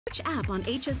Search app on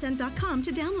hsn.com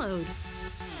to download.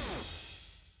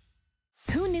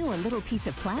 Who knew a little piece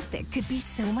of plastic could be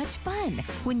so much fun?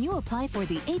 When you apply for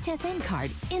the HSN card,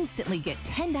 instantly get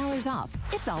 $10 off.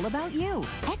 It's all about you.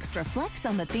 Extra flex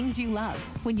on the things you love.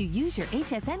 When you use your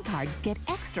HSN card, get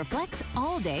extra flex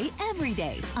all day, every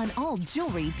day on all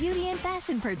jewelry, beauty, and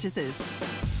fashion purchases.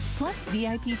 Plus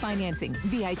VIP financing,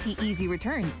 VIP easy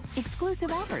returns,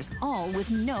 exclusive offers, all with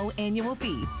no annual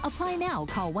fee. Apply now.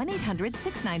 Call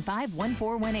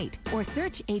 1-800-695-1418 or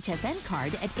search HSN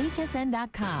card at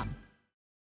hsn.com.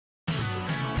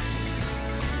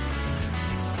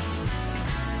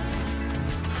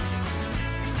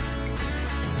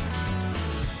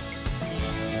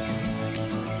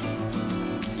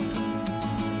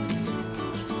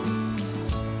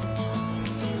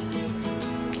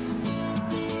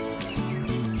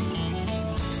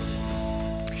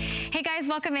 Hey guys,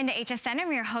 welcome into HSN.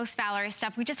 I'm your host, Valerie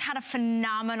Stup. We just had a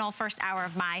phenomenal first hour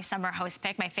of my summer host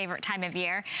pick, my favorite time of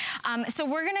year. So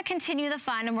we're gonna continue the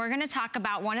fun and we're gonna talk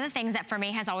about one of the things that for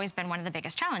me has always been one of the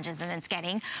biggest challenges, and it's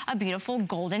getting a beautiful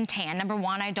golden tan. Number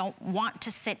one, I don't want to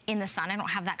sit in the sun. I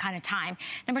don't have that kind of time.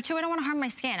 Number two, I don't wanna harm my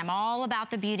skin. I'm all about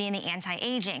the beauty and the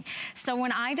anti-aging. So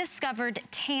when I discovered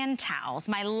tan towels,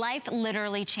 my life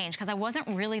literally changed because I wasn't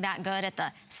really that good at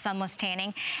the sunless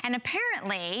tanning. And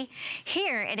apparently,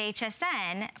 here at HSN,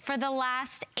 for the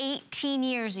last 18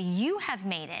 years, you have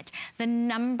made it the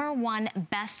 #1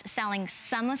 best-selling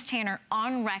sunless tanner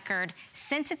on record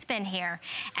since it's been here.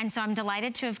 And so I'm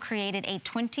delighted to have created a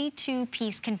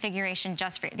 22-piece configuration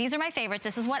just for you. These are my favorites.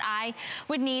 This is what I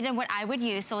would need and what I would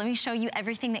use. So let me show you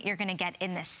everything that you're gonna get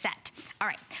in this set. All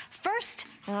right, first,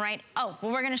 well,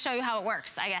 we're gonna show you how it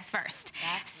works, I guess, first.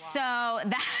 That's why. So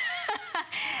that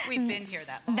we've been here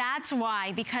that long. That's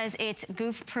why, because it's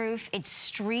goof-proof, it's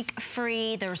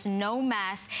streak-free, there's no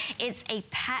mess. It's a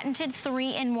patented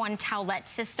 3-in-1 towelette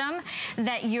system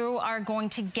that you are going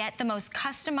to get the most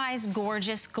customized,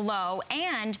 gorgeous glow,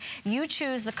 and you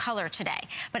choose the color today.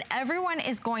 But everyone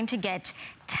is going to get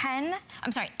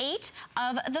 8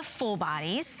 of the full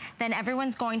bodies. Then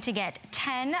everyone's going to get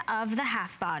 10 of the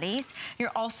half bodies.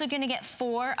 You're also gonna get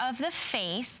 4 of the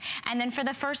face. And then for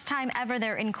the first time ever,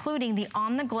 they're including the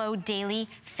On The Glow Daily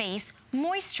Face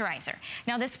Moisturizer.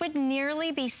 Now this would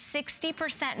nearly be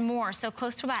 60% more, so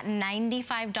close to about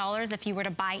 $95 if you were to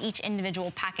buy each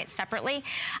individual packet separately.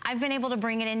 I've been able to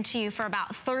bring it into you for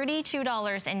about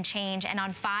 $32 and change, and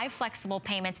on 5 flexible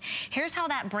payments. Here's how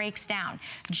that breaks down.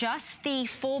 Just the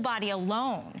full body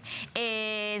alone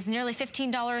is nearly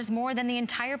 $15 more than the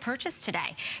entire purchase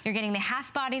today. You're getting the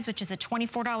half bodies, which is a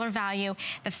 $24 value,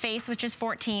 the face, which is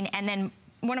 $14, and then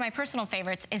one of my personal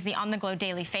favorites is the On The Glow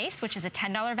Daily Face, which is a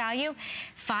 $10 value,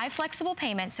 5 flexible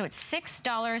payments, so it's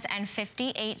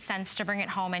 $6.58 to bring it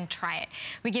home and try it.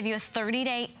 We give you a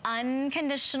 30-day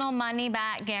unconditional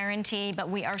money-back guarantee, but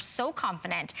we are so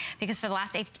confident because for the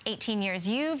last 18 years,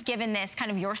 you've given this kind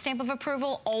of your stamp of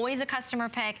approval, always a customer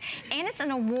pick, and it's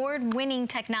an award-winning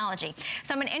technology.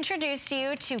 So I'm gonna introduce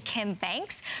you to Kim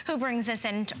Banks, who brings this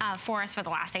in for us for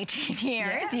the last 18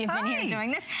 years. Yes, You've been here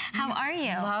doing this. How are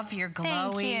you? Love your glow.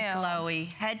 Glowy,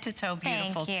 head to toe,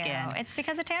 beautiful skin. It's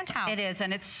because of tan towels. It is,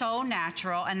 and it's so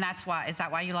natural, and that's why. Is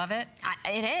that why you love it?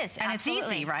 It is, and absolutely.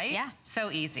 It's easy, right? Yeah. So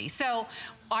easy. So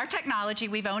our technology,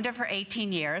 we've owned it for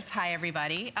 18 years. Hi,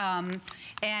 everybody. And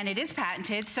it is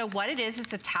patented. So what it is,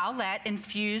 it's a towelette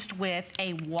infused with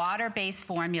a water-based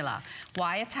formula.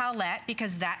 Why a towelette?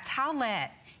 Because that towelette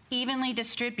evenly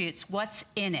distributes what's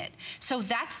in it. So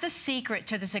that's the secret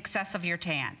to the success of your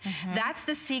tan. That's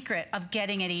the secret of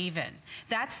getting it even.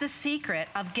 That's the secret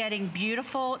of getting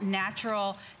beautiful,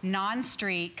 natural,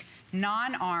 non-streak,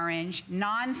 non-orange,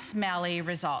 non-smelly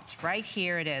results. Right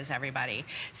here it is, everybody.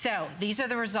 So these are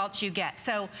the results you get.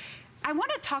 So I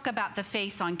want to talk about the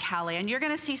face on Kelly, and you're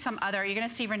going to see you're going to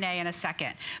see Renee in a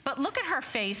second. But look at her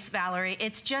face, Valerie.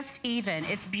 It's just even.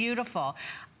 It's beautiful.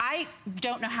 I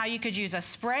don't know how you could use a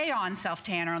spray-on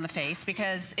self-tanner on the face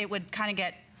because it would kind of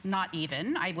get not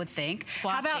even, I would think.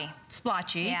 Splotchy. How about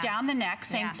splotchy? Yeah. Down the neck,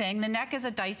 same thing. The neck is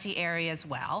a dicey area as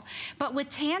well. But with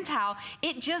Tan Towel,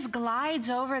 it just glides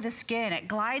over the skin. It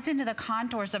glides into the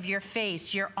contours of your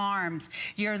face, your arms,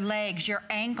 your legs, your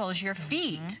ankles, your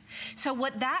feet. So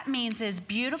what that means is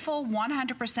beautiful,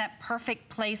 100% perfect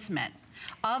placement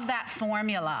of that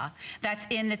formula that's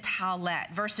in the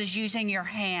towelette versus using your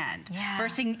hand,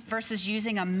 versus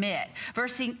using a mitt,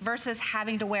 versus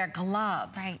having to wear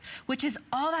gloves, which is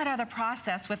all that other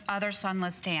process with other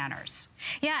sunless tanners.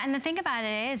 Yeah, and the thing about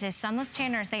it is sunless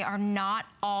tanners, they are not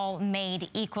all made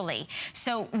equally.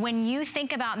 So when you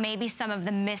think about maybe some of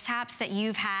the mishaps that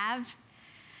you've had,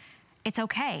 it's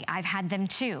okay. I've had them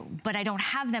too, but I don't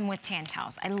have them with tan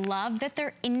towels. I love that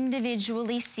they're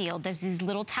individually sealed. There's these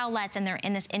little towelettes and they're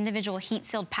in this individual heat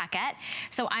sealed packet.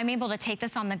 So I'm able to take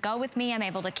this on the go with me. I'm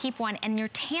able to keep one, and your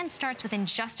tan starts within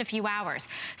just a few hours.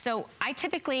 So I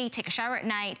typically take a shower at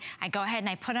night. I go ahead and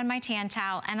I put on my tan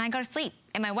towel and I go to sleep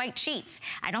in my white sheets.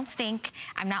 I don't stink.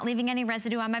 I'm not leaving any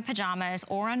residue on my pajamas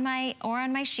or on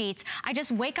my sheets. I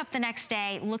just wake up the next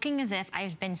day looking as if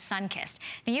I've been sun-kissed.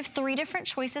 Now you have 3 different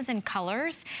choices in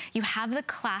colors. You have the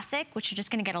classic, which you're just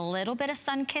gonna get a little bit of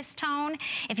sun-kissed tone.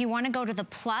 If you wanna go to the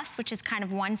plus, which is kind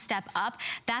of one step up,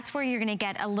 that's where you're gonna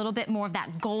get a little bit more of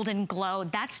that golden glow.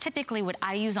 That's typically what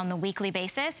I use on the weekly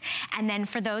basis. And then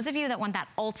for those of you that want that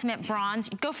ultimate bronze,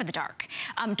 go for the dark.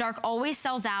 Dark always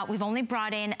sells out. We've only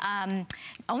brought in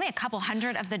only a couple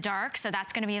hundred of the dark, so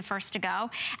that's gonna be the first to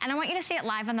go. And I want you to see it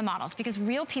live on the models, because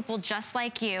real people just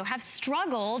like you have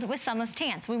struggled with sunless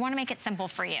tans. We wanna make it simple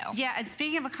for you. Yeah, and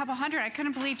speaking of a couple hundred, I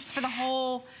couldn't believe for the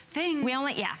whole thing. We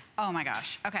only, yeah. Oh my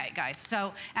gosh. Okay, guys.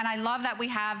 So, and I love that we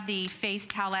have the face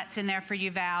towelettes in there for you,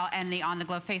 Val, and the On the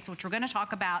Glow face, which we're gonna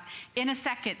talk about in a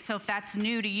second. So if that's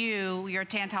new to you, you're a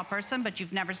tan towel person, but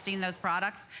you've never seen those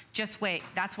products, just wait.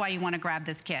 That's why you wanna grab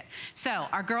this kit. So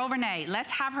our girl Renee,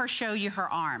 let's have her show you her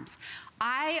arms.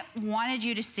 I wanted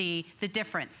you to see the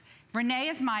difference. Renee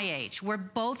is my age. We're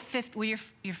both 50, well,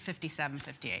 you're 57,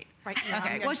 58. Right now,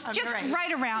 okay, well, just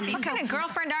right around me. What kind of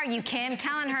girlfriend are you, Kim?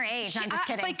 Telling her age. I'm just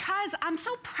kidding. Because I'm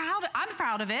so proud. I'm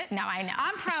proud of it. No, I know.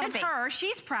 I'm proud of her.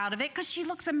 She's proud of it because she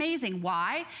looks amazing.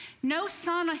 Why? No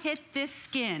sun hit this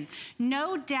skin.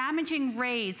 No damaging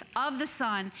rays of the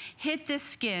sun hit this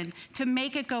skin to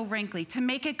make it go wrinkly, to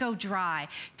make it go dry,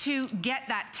 to get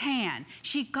that tan.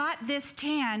 She got this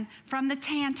tan from the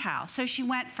tan towel. So she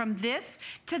went from this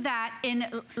to that in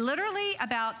literally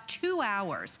about 2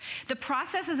 hours. The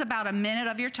process is about a minute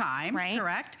of your time, right?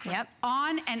 Correct? Yep.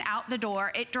 On and out the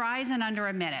door, it dries in under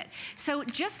a minute. So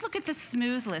just look at the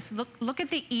smoothness, look at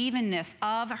the evenness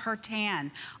of her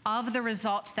tan, of the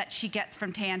results that she gets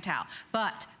from tan towel.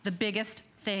 But the biggest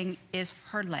thing is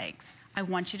her legs. I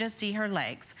want you to see her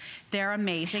legs. They're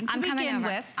amazing to begin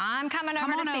with. I'm coming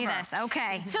over to see this,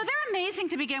 okay. So they're amazing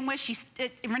to begin with.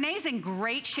 Renee's in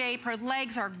great shape. Her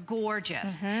legs are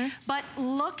gorgeous. But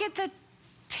look at the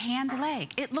tanned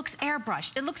leg. It looks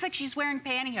airbrushed. It looks like she's wearing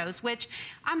pantyhose, which,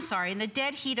 I'm sorry, in the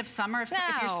dead heat of summer, if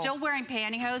you're still wearing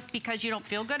pantyhose because you don't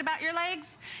feel good about your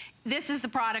legs, this is the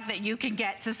product that you can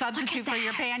get to substitute for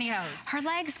your pantyhose. Her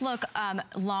legs look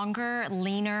longer,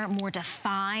 leaner, more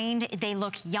defined. They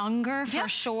look younger for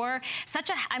sure.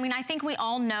 I mean, I think we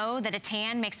all know that a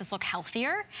tan makes us look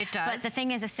healthier. It does. But the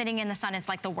thing is, sitting in the sun is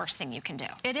like the worst thing you can do.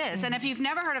 It is. And if you've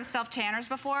never heard of self-tanners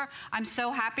before, I'm so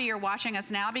happy you're watching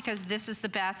us now because this is the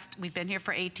best. We've been here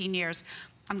for 18 years.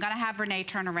 I'm gonna have Renee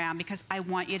turn around because I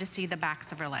want you to see the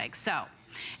backs of her legs. So,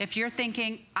 if you're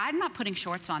thinking, I'm not putting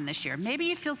shorts on this year, maybe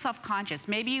you feel self-conscious,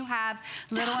 maybe you have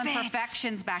little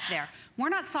imperfections back there. We're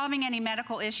not solving any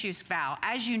medical issues, Val,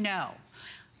 as you know.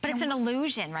 But it's an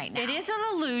illusion right now. It is an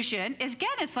illusion. Again,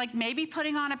 it's like maybe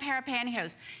putting on a pair of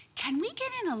pantyhose. Can we get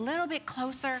in a little bit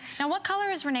closer? Now, what color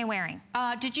is Renee wearing?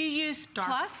 Did you use dark.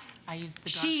 Plus? I used the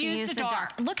dark. She used the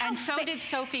dark. Look how and so did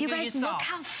Sophie, you who guys, you saw. look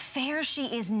how fair she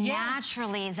is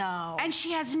naturally, though. And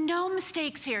she has no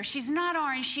mistakes here. She's not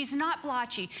orange. She's not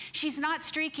blotchy. She's not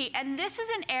streaky. And this is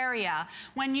an area,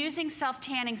 when using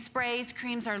self-tanning sprays,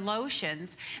 creams, or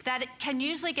lotions, that it can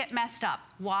usually get messed up.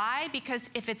 Why? Because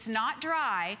if it's not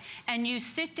dry and you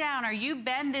sit down or you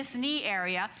bend this knee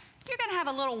area, you're gonna have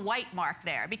a little white mark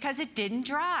there because it didn't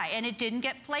dry and it didn't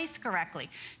get placed correctly.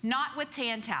 Not with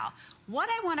tan towel. What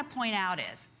I wanna point out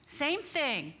is, same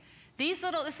thing, this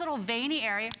little veiny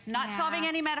area, not solving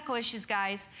any medical issues,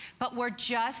 guys, but we're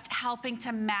just helping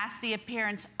to mask the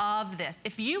appearance of this.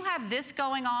 If you have this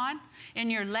going on in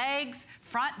your legs,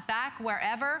 front, back,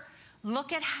 wherever,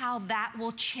 look at how that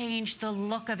will change the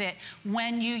look of it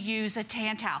when you use a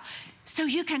tan towel. So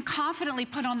you can confidently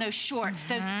put on those shorts,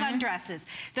 those sundresses,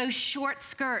 those short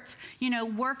skirts, you know,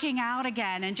 working out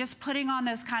again and just putting on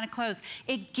those kind of clothes.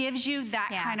 It gives you that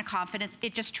kind of confidence.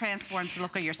 It just transforms the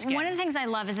look of your skin. One of the things I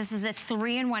love is this is a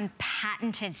 3-in-1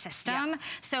 patented system.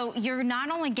 So you're not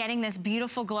only getting this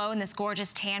beautiful glow and this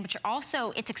gorgeous tan, but you're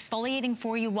also, it's exfoliating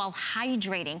for you while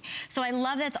hydrating. So I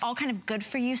love that it's all kind of good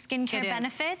for you skincare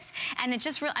benefits. And it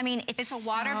just really, I mean, it's a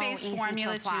water-based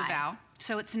formula too, Val.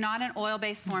 So it's not an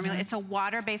oil-based formula, it's a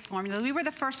water-based formula. We were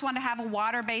the first one to have a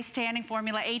water-based tanning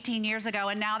formula 18 years ago,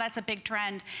 and now that's a big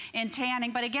trend in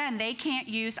tanning. But again, they can't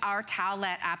use our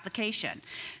towelette application.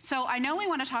 So I know we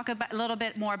want to talk a little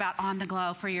bit more about On the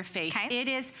Glow for your face. It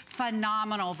is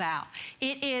phenomenal, Val.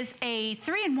 It is a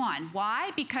 3-in-1.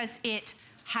 Why? Because it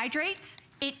hydrates,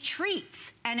 it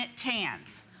treats and it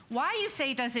tans. Why you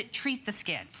say does it treat the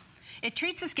skin? It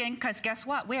treats the skin because guess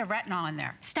what? We have retinol in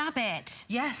there. Stop it.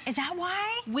 Yes. Is that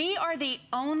why? We are the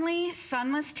only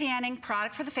sunless tanning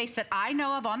product for the face that I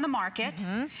know of on the market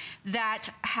that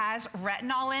has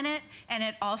retinol in it, and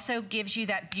it also gives you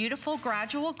that beautiful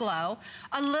gradual glow,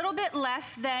 a little bit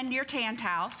less than your tan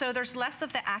towel. So there's less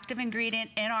of the active ingredient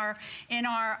in our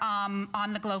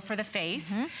on the glow for the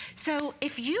face. So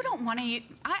if you don't want to use,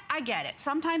 I get it.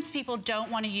 Sometimes people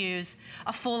don't want to use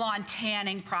a full-on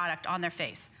tanning product on their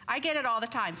face. I get it all the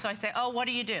time. So I say, oh, what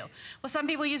do you do? Well, some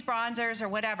people use bronzers or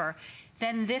whatever.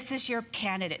 Then this is your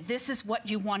candidate. This is what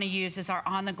you want to use as our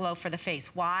On the Glow for the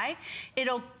face. Why?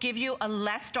 It'll give you a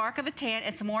less dark of a tan.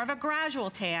 It's more of a gradual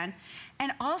tan.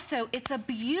 And also, it's a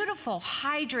beautiful,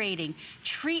 hydrating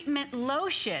treatment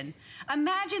lotion.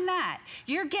 Imagine that.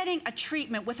 You're getting a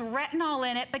treatment with retinol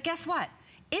in it, but guess what?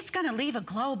 It's gonna leave a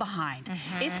glow behind.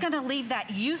 It's gonna leave that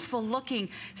youthful looking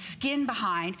skin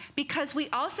behind, because we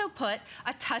also put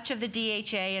a touch of the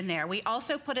DHA in there. We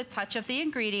also put a touch of the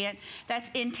ingredient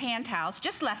that's in tan towels,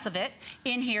 just less of it,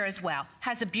 in here as well.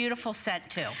 Has a beautiful scent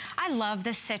too. I love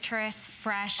the citrus,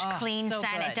 fresh, clean so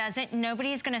scent. good. It doesn't,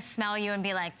 nobody's gonna smell you and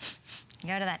be like, you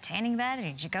go to that tanning bed, or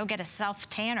did you go get a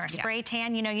self-tan or a spray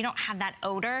tan? You know, you don't have that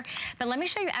odor. But let me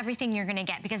show you everything you're gonna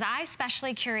get, because I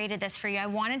specially curated this for you. I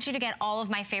wanted you to get all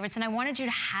of my favorites, and I wanted you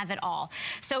to have it all.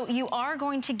 So you are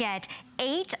going to get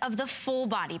 8 of the full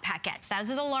body paquettes.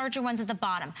 Those are the larger ones at the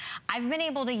bottom. I've been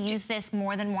able to use this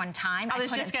more than one time. I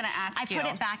was just gonna ask you. I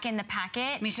put it back in the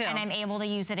packet. Me too. And I'm able to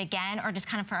use it again, or just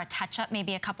kind of for a touch-up,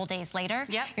 maybe a couple days later.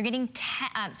 Yep. You're getting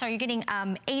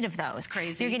 8 of those.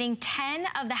 Crazy. You're getting 10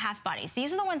 of the half bodies.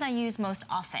 These are the ones I use most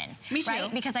often. Me too.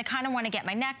 Right? Because I kind of want to get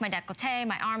my neck, my décolleté,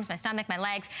 my arms, my stomach, my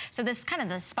legs. So this is kind of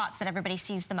the spots that everybody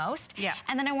sees the most. Yeah.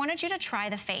 And then I wanted you to try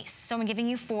the face. So I'm giving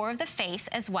you 4 of the face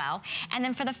as well. And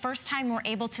then for the first time, we're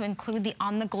able to include the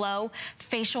On the Glow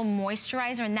facial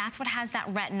moisturizer, and that's what has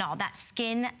that retinol, that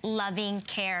skin-loving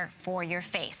care for your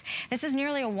face. This is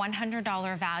nearly a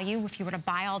 $100 value if you were to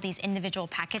buy all these individual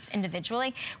packets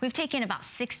individually. We've taken about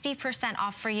 60%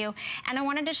 off for you, and I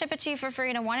wanted to ship it to you for free,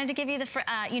 and I wanted to give you the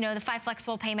the 5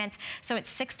 flexible payments. So it's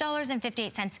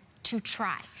 $6.58 to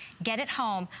try. Get it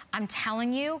home. I'm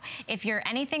telling you, if you're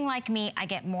anything like me, I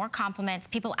get more compliments.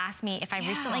 People ask me if I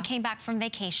recently came back from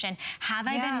vacation, have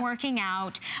I been working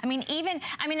out? I mean,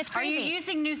 it's crazy. Are you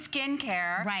using new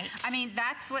skincare? Right. I mean,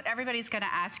 that's what everybody's gonna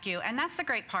ask you. And that's the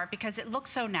great part, because it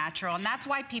looks so natural. And that's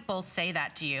why people say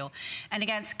that to you. And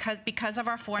again, it's because of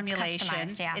our formulation.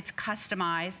 It's customized, It's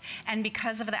customized, and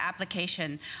because of the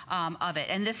application of it.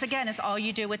 And this, again, is all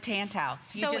you do with tan towel.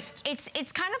 So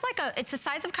it's kind of like it's the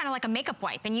size of kind of like a makeup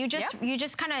wipe, and you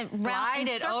just kind of glide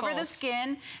it over the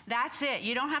skin. That's it.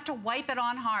 You don't have to wipe it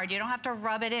on hard. You don't have to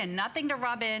rub it in. Nothing to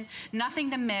rub in, nothing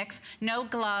to mix, no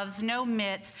gloves, no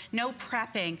mitts, no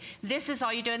prepping. This is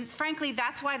all you do. And frankly,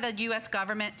 that's why the US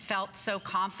government felt so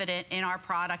confident in our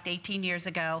product 18 years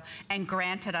ago and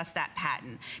granted us that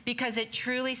patent, because it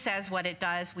truly says what it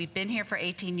does. We've been here for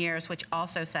 18 years, which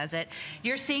also says it.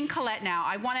 You're seeing Colette now.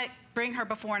 I want to bring her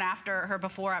before and after, her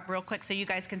before up real quick so you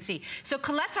guys can see. So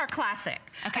Colette's our classic.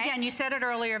 Okay. Again, you said it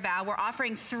earlier, Val, we're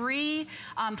offering 3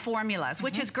 formulas,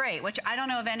 which is great, which I don't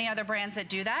know of any other brands that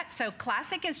do that. So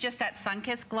classic is just that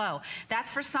sun-kissed glow.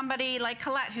 That's for somebody like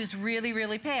Colette who's really,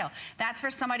 really pale. That's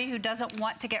for somebody who doesn't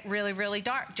want to get really, really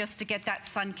dark, just to get that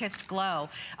sun-kissed glow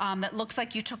that looks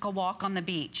like you took a walk on the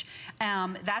beach.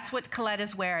 That's what Colette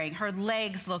is wearing. Her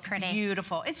legs look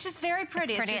beautiful. It's just very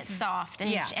pretty. It's pretty, it's soft,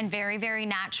 and very, very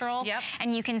natural. Yep.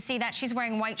 And you can see that she's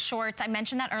wearing white shorts. I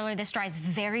mentioned that earlier. This dries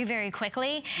very, very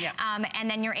quickly. Yep. And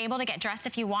then you're able to get dressed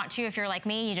if you want to. If you're like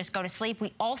me, you just go to sleep.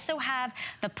 We also have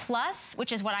the Plus,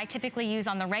 which is what I typically use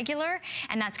on the regular,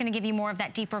 and that's going to give you more of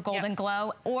that deeper golden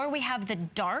glow. Or we have the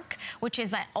Dark, which is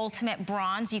that ultimate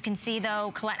bronze. You can see,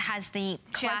 though, Colette has the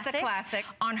classic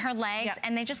on her legs,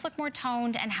 and they just look more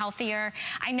toned and healthier.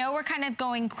 I know we're kind of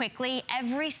going quickly.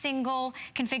 Every single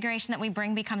configuration that we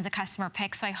bring becomes a customer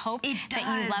pick, so I hope that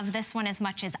you love this one as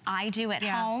much as I do at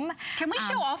home. Can we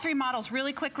show all 3 models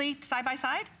really quickly, side by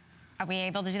side? Are we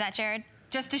able to do that, Jared?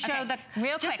 Just to show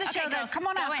real quick. Girls, come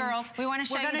on out, girls. We want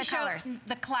to show you the colors.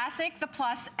 The classic, the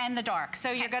plus, and the dark.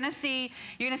 So you're gonna see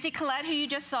Colette, who you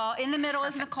just saw. In the middle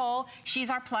is Nicole. She's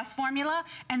our plus formula.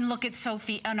 And look at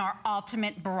Sophie and our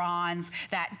ultimate bronze,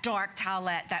 that dark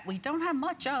towelette that we don't have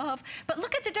much of. But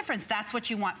look at the difference. That's what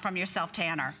you want from your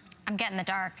self-tanner. I'm getting the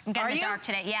dark. I'm getting the dark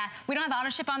today. Yeah, we don't have auto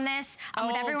ship on this.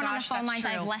 With everyone on the phone lines, I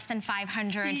have less than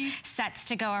 500 sets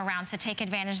to go around, so take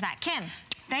advantage of that. Kim.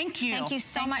 Thank you. Thank you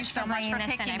so much for bringing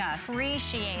this in. I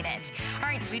appreciate it. All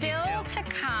right, still to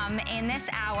come in this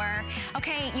hour.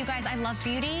 Okay, you guys, I love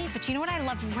beauty, but you know what I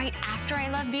love right after I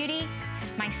love beauty?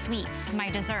 My sweets, my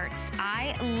desserts.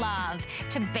 I love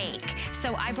to bake.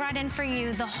 So I brought in for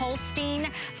you the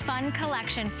Holstein Fun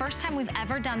Collection. First time we've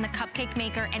ever done the cupcake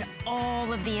maker and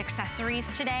all of the accessories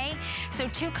today. So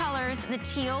 2 colors, the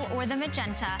teal or the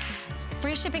magenta.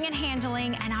 Free shipping and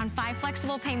handling, and on 5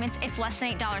 flexible payments, it's less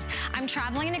than $8. I'm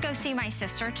traveling to go see my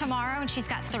sister tomorrow, and she's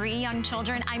got 3 young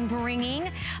children. I'm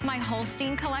bringing my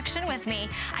Holstein collection with me.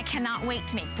 I cannot wait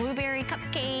to make blueberry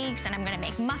cupcakes, and I'm gonna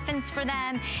make muffins for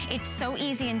them. It's so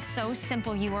easy and so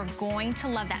simple. You are going to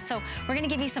love that. So we're gonna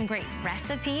give you some great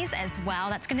recipes as well.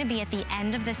 That's gonna be at the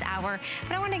end of this hour.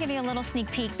 But I wanna give you a little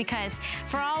sneak peek because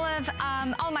for all of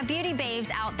my beauty babes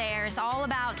out there, it's all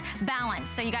about balance.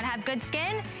 So you gotta have good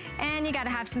skin, and you gotta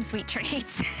have some sweet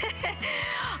treats.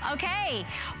 Okay,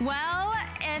 well,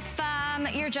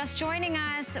 if you're just joining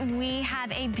us, we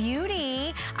have a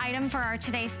beauty item for our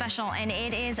today's special, and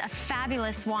it is a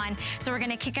fabulous one. So we're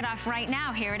gonna kick it off right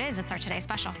now. Here it is, it's our today's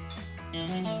special.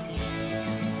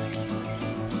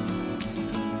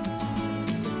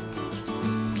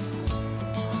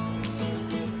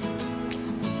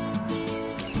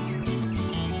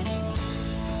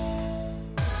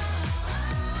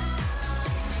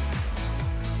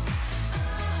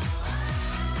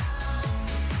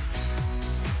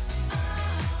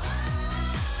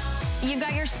 You've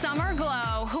got your summer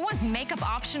glow. Who wants makeup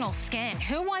optional skin?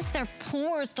 Who wants their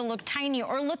pores to look tiny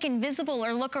or look invisible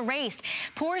or look erased?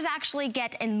 Pores actually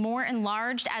get more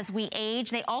enlarged as we age.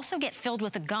 They also get filled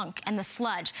with the gunk and the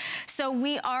sludge. So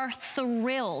we are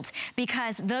thrilled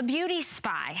because the Beauty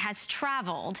Spy has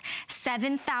traveled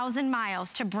 7,000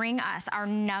 miles to bring us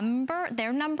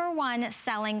their number 1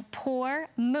 selling pore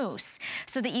mousse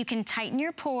so that you can tighten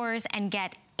your pores and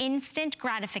get instant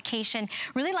gratification,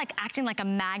 really like acting like a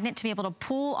magnet to be able to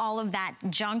pull all of that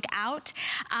junk out.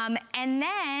 And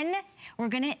then we're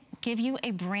gonna give you a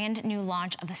brand new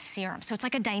launch of a serum. So it's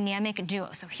like a dynamic duo.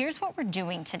 So here's what we're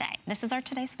doing today. This is our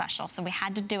today's special, so we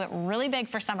had to do it really big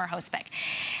for Summer Host Pick.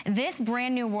 This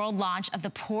brand new world launch of the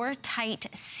Pore Tight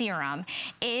Serum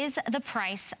is the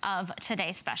price of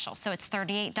today's special, so it's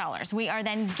 $38. We are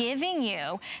then giving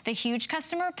you the huge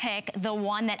customer pick, the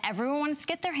one that everyone wants to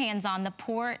get their hands on, the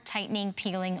Pore Tightening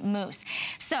Peeling Mousse.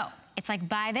 So it's like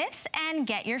buy this and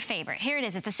get your favorite. Here it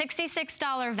is. It's a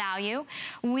 $66 value.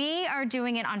 We are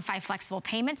doing it on 5 flexible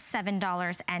payments,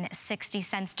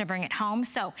 $7.60 to bring it home.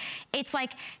 So it's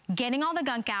like getting all the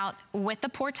gunk out with the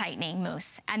pore tightening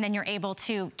mousse, and then you're able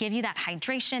to give you that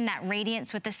hydration, that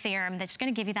radiance with the serum that's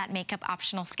gonna give you that makeup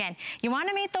optional skin. You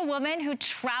wanna meet the woman who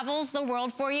travels the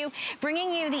world for you,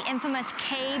 bringing you the infamous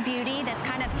K-beauty that's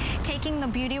kind of taking the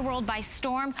beauty world by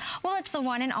storm? Well, it's the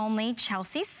one and only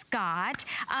Chelsea Scott.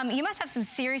 You must have some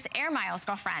serious air miles,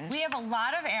 girlfriend. We have a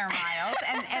lot of air miles,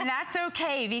 and that's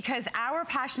okay because our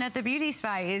passion at the Beauty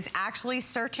Spy is actually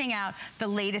searching out the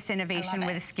latest innovation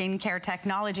with skincare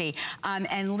technology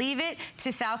and leave it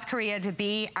to South Korea to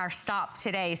be our stop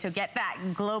today. So get that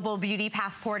global beauty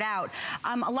passport out.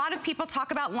 A lot of people talk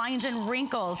about lines and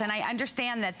wrinkles, and I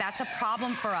understand that that's a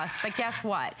problem for us, but guess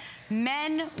what?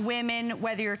 Men, women,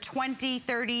 whether you're 20,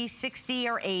 30, 60,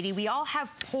 or 80, we all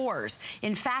have pores.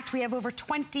 In fact, we have over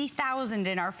 20,000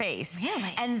 in our face.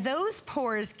 Really? And those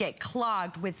pores get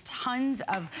clogged with tons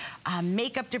of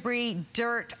makeup debris,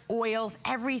 dirt, oils,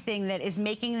 everything that is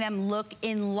making them look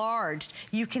enlarged.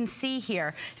 You can see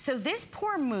here. So this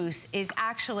pore mousse is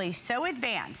actually so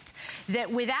advanced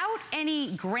that without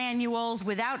any granules,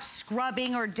 without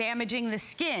scrubbing or damaging the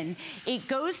skin, it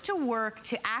goes to work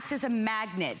to act as a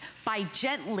magnet by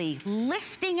gently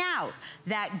lifting out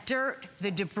that dirt,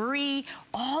 the debris,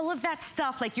 all of that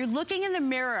stuff. Like you're looking in the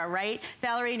mirror, right,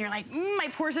 Valerie, and you're like, my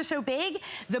pores are so big.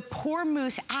 The pore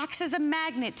mousse acts as a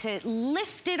magnet to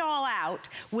lift it all out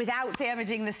without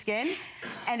damaging the skin,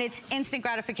 and it's instant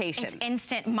gratification. It's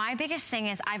instant. My biggest thing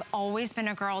is I've always been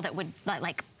a girl that would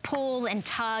like pull and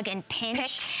tug and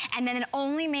pinch, and then it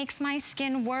only makes my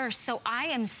skin worse. So I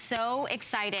am so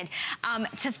excited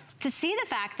to see the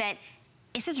fact that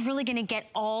this is really gonna get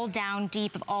all down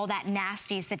deep of all that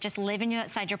nasties that just live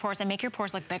inside your pores and make your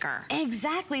pores look bigger.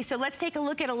 Exactly. So let's take a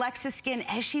look at Alexa's skin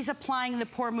as she's applying the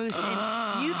pore mousse.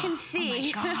 And you can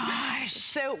see. Oh my gosh.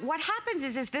 So what happens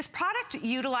is this product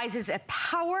utilizes a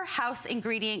powerhouse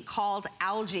ingredient called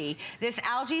algae. This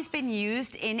algae's been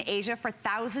used in Asia for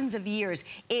thousands of years.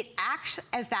 It acts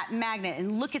as that magnet,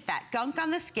 and look at that gunk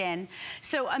on the skin.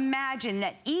 So imagine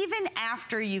that even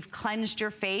after you've cleansed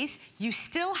your face, you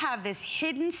still have this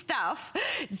hidden stuff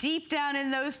deep down in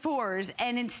those pores.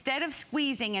 And instead of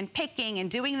squeezing and picking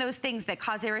and doing those things that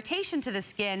cause irritation to the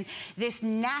skin, this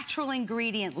natural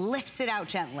ingredient lifts it out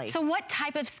gently. So what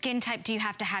type of skin type do you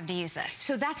have to use this?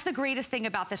 So that's the greatest thing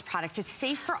about this product. It's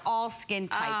safe for all skin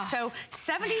types. So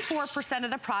 74% of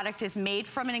the product is made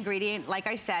from an ingredient, like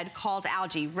I said, called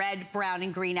algae, red, brown,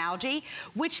 and green algae,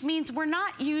 which means we're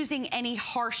not using any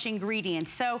harsh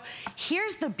ingredients. So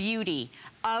here's the beauty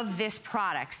of this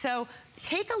product. So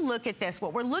take a look at this.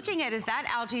 What we're looking at is that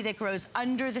algae that grows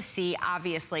under the sea,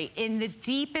 obviously, in the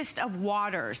deepest of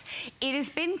waters. It has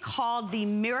been called the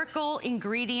miracle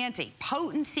ingredient, a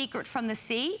potent secret from the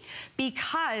sea,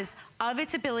 because of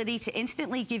its ability to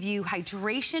instantly give you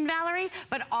hydration, Valerie,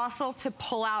 but also to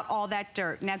pull out all that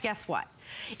dirt. Now, guess what?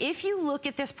 If you look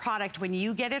at this product when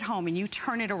you get it home and you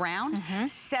turn it around,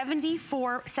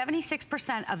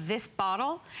 76% of this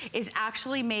bottle is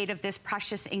actually made of this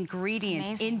precious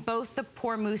ingredient in both the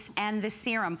pore mousse and the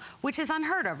serum, which is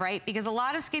unheard of, right? Because a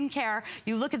lot of skincare,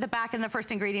 you look at the back and the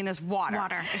first ingredient is water.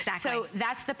 Water, exactly. So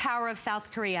that's the power of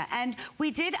South Korea. And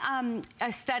we did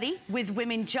a study with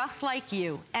women just like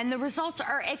you, and the results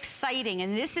are exciting.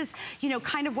 And this is, you know,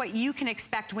 kind of what you can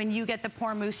expect when you get the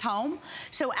pore mousse home.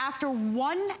 So after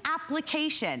one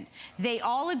application, they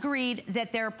all agreed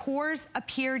that their pores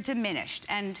appeared diminished.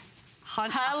 And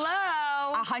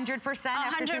hello, 100%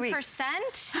 after 2 weeks.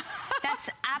 100%? That's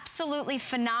absolutely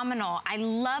phenomenal. I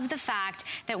love the fact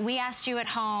that we asked you at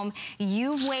home,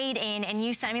 you weighed in and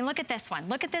you said, I mean, look at this one.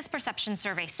 Look at this perception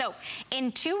survey. So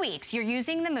in 2 weeks, you're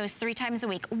using the mousse 3 times a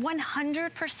week.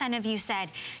 100% of you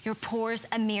said your pores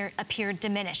appeared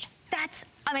diminished. That's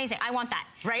amazing. I want that.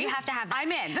 Right? You have to have that.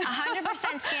 I'm in.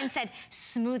 100% skin said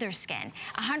smoother skin.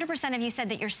 100% of you said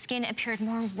that your skin appeared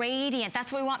more radiant.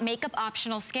 That's why we want makeup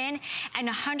optional skin. And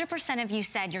 100% of you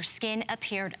said your skin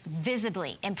appeared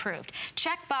visibly improved.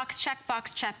 Check box, check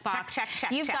box, check box. Check, check,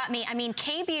 check. You've got me. I mean,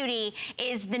 K-beauty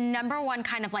is the #1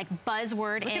 kind of like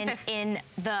buzzword in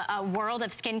the world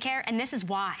of skincare, and this is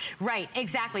why. Right,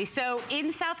 exactly. So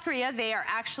in South Korea, they are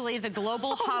actually the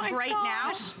global hub right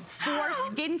now for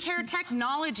skincare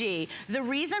technology.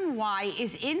 The reason why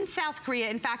is in South Korea,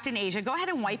 in fact in Asia, go ahead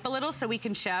and wipe a little so we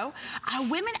can show,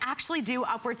 women actually do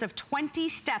upwards of 20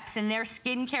 steps in their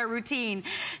skincare routine.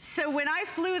 So when I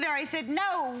flew there, I said,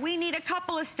 no, we need a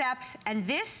couple of steps, and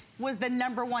this was the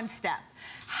 #1 step.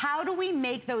 How do we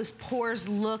make those pores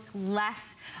look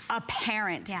less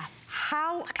apparent? Yeah.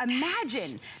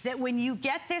 Imagine that when you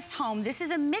get this home, this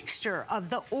is a mixture of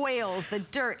the oils, the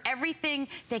dirt, everything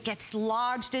that gets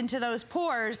lodged into those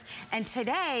pores. And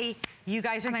today, you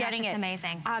guys are getting it. It's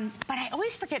amazing. But I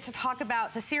always forget to talk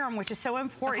about the serum, which is so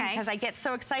important because I get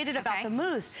so excited about the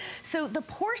mousse. So the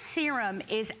pore serum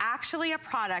is actually a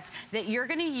product that you're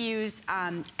gonna use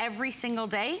every single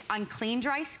day on clean,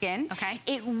 dry skin.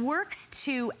 It works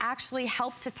to actually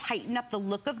help to tighten up the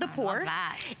look of the pores. Love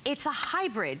that. It's a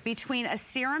hybrid between a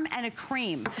serum and a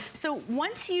cream. So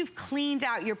once you've cleaned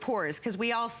out your pores, because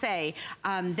we all say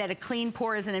that a clean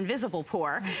pore is an invisible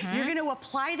pore, you're gonna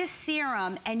apply this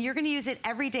serum and you're gonna use it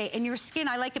every day. And your skin,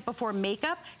 I like it before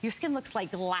makeup, your skin looks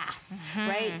like glass,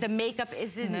 right? The makeup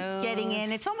isn't getting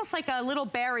in. It's almost like a little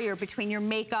barrier between your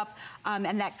makeup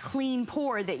and that clean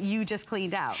pore that you just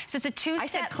cleaned out. So it's a two-step. I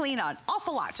said clean an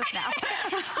awful lot just now.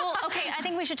 Well, okay, I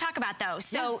think we should talk about those.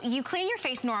 So you clean your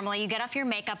face normally, you get off your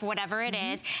makeup, whatever it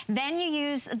is, then you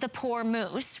use the pore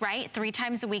mousse, right? 3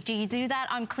 times a week. Do you do that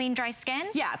on clean, dry skin?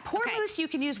 Yeah, pore mousse you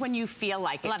can use when you feel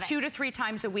like it. Love it. 2 to 3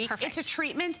 times a week. Perfect. It's a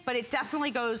treatment, but it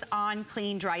definitely goes on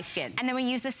clean, dry skin. And then we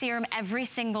use the serum every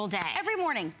single day. Every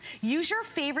morning. Use your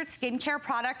favorite skincare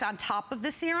product on top of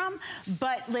the serum.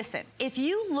 But listen, if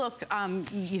you look,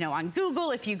 you know, on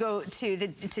Google, if you go to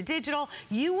digital,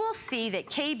 you will see that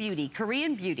K-beauty,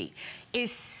 Korean beauty, is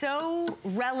so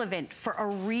relevant for a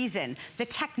reason. The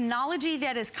technology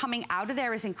that is coming out of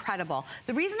there is incredible.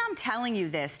 The reason I'm telling you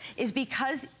this is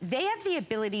because they have the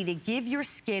ability to give your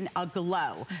skin a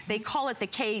glow. They call it the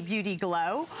K-beauty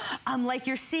glow, like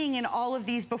you're seeing in all of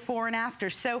these before and after.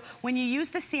 So when you use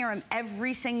the serum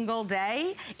every single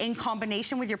day in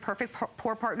combination with your perfect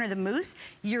pore partner, the mousse,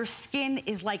 your skin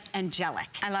is like angelic.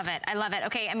 I love it. I love it.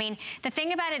 Okay, I mean, the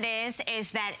thing about it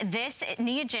is that this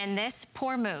Neogen, this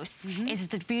pore mousse, is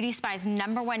the Beauty Spy's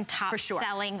 #1 top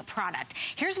selling product.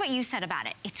 Here's what you said about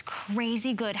it. It's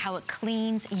crazy good how it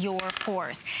cleans your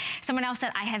pores. Someone else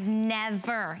said, I have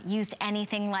never used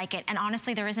anything like it. And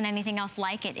honestly, there isn't anything else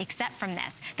like it except from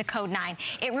this, the Code 9.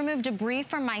 It removed debris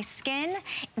from my skin.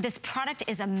 This product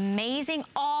is amazing.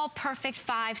 All perfect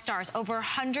 5 stars, over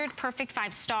 100 perfect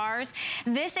 5 stars.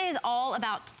 This is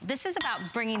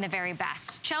about bringing the very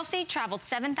best. Chelsea traveled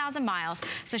 7,000 miles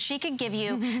so she could give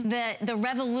you the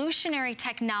revolutionary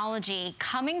technology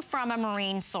coming from a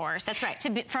marine source. That's right.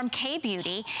 From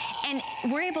K-Beauty. And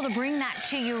we're able to bring that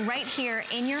to you right here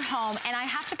in your home. And I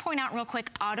have to point out real quick,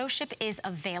 auto ship is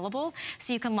available.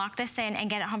 So you can lock this in and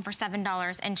get it home for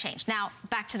 $7 and change. Now,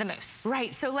 back to the mousse.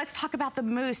 Right, so let's talk about the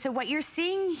mousse. So what you're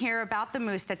seeing here about the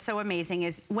mousse that's so amazing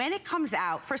is when it comes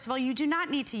out, first of all, you do not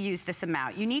need to use this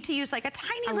amount. You need to use like a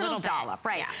tiny little dollop,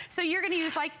 right? Yeah. So you're gonna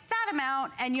use like that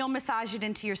amount and you'll massage it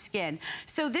into your skin.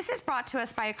 So this is brought to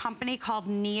us by a company called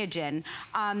Neogen.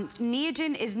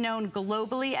 Neogen is known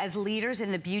globally as leaders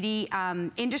in the beauty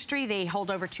industry. They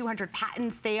hold over 200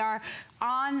 patents. They are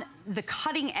on the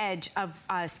cutting edge of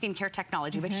skincare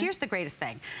technology. But here's the greatest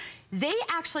thing. They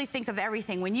actually think of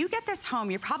everything. When you get this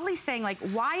home, you're probably saying like,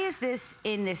 why is this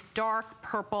in this dark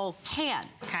purple can?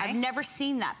 Okay. I've never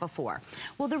seen that before.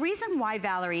 Well, the reason why,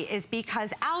 Valerie, is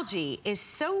because algae is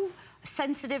so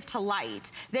sensitive to light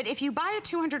that if you buy a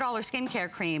 $200 skincare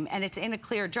cream and it's in a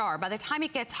clear jar, by the time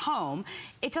it gets home,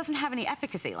 it doesn't have any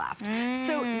efficacy left.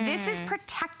 So this is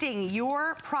protecting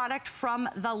your product from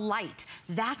the light.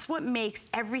 That's what makes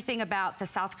everything about the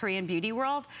South Korean beauty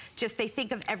world, just they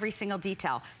think of every single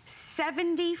detail.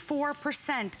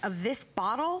 74% of this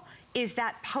bottle is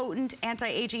that potent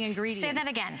anti-aging ingredient. Say that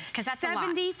again, because that's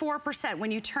 74%.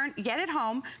 When you get it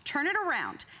home, turn it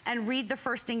around and read the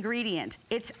first ingredient.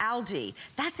 It's algae.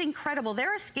 That's incredible.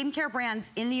 There are skincare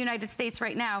brands in the United States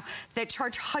right now that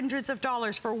charge hundreds of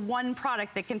dollars for one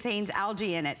product that contains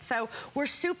algae in it. So we're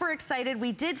super excited.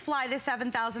 We did fly the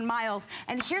 7,000 miles,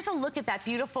 and here's a look at that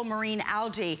beautiful marine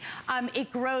algae. It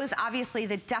grows, obviously,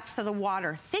 the depth of the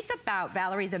water. Think about,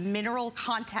 Valerie, the mineral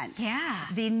content. Yeah.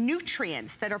 The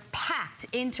nutrients that are packed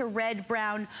into red,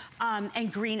 brown,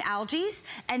 and green algae,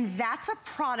 and that's a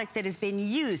product that has been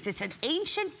used. It's an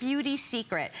ancient beauty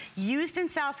secret used in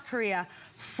South Korea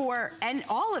and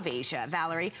all of Asia,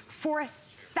 Valerie, for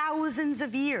thousands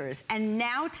of years. And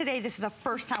now today, this is the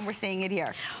first time we're seeing it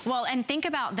here. Well, and think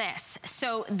about this.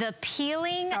 So the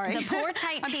peeling, the pore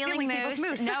tight peeling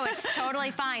mousse. No, it's totally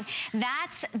fine.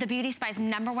 That's the Beauty Spy's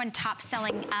 #1 top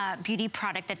selling beauty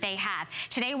product that they have.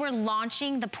 Today we're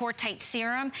launching the pore tight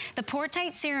serum. The pore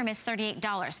tight serum is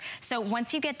 $38. So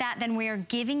once you get that, then we are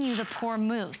giving you the pore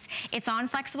mousse. It's on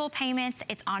flexible payments.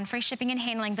 It's on free shipping and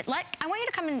handling. But I want you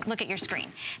to come and look at your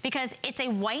screen because it's a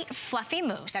white fluffy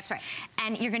mousse. That's right.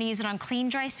 And you're gonna use it on clean,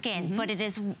 dry skin, but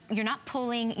you're not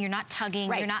pulling, you're not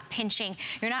tugging, you're not pinching,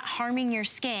 you're not harming your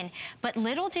skin. But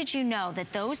little did you know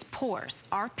that those pores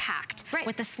are packed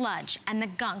with the sludge and the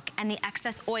gunk and the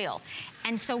excess oil.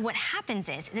 And so what happens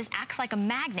is this acts like a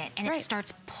magnet and it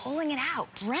starts pulling it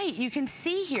out. Right, you can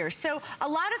see here. So a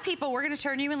lot of people, we're gonna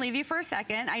turn you and leave you for a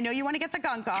second. I know you wanna get the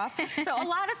gunk off. So a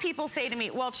lot of people say to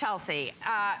me, well, Chelsea,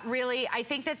 really, I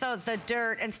think that the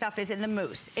dirt and stuff is in the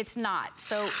mousse. It's not.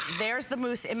 So there's the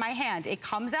mousse in my hand. It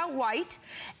comes out white.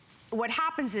 What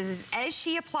happens is as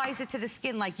she applies it to the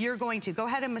skin, like you're going to, go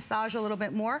ahead and massage a little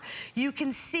bit more, you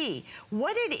can see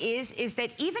what it is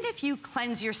that even if you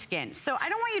cleanse your skin, so I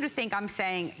don't want you to think I'm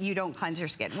saying you don't cleanse your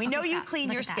skin. We know you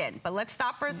clean your skin, but let's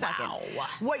stop for a second.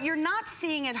 What you're not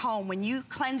seeing at home when you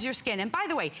cleanse your skin, and by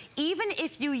the way, even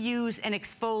if you use an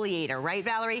exfoliator, right,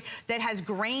 Valerie, that has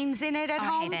grains in it at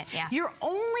home, you're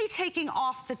only taking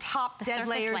off the top dead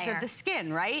layers of the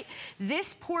skin, right?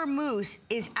 This pore mousse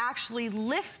is actually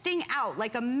lifting out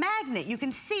like a magnet. You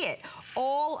can see it,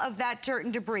 all of that dirt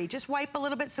and debris. Just wipe a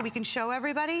little bit so we can show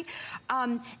everybody.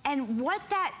 And what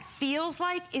that feels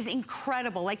like is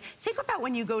incredible. Like, think about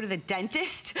when you go to the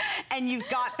dentist and you've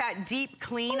got that deep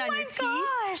clean on your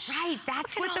teeth. Right,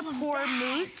 that's what the pore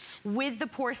mousse with the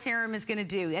pore serum is gonna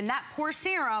do. And that pore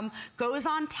serum goes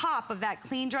on top of that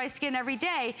clean, dry skin every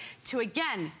day to,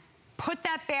 again, put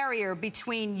that barrier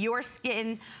between your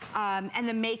skin and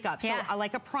the makeup. So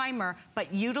like a primer,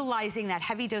 but utilizing that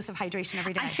heavy dose of hydration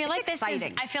every day. I feel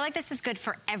like this is good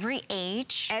for every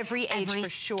age. Every age, every for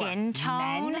sure. Skin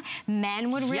tone. Men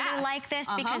would really like this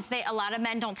because a lot of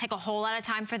men don't take a whole lot of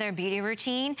time for their beauty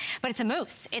routine, but it's a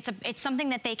mousse. It's something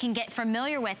that they can get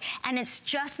familiar with, and it's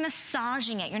just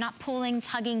massaging it. You're not pulling,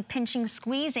 tugging, pinching,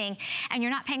 squeezing, and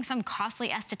you're not paying some costly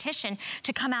esthetician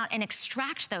to come out and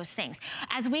extract those things.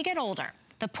 As we get older,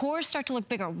 the pores start to look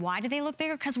bigger. Why do they look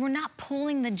bigger? Because we're not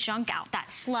pulling the junk out, that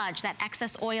sludge, that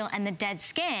excess oil and the dead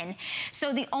skin.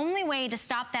 So the only way to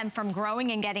stop them from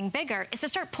growing and getting bigger is to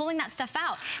start pulling that stuff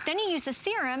out. Then you use the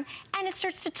serum and it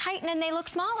starts to tighten and they look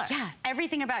smaller. Yeah,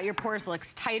 everything about your pores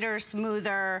looks tighter,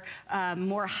 smoother,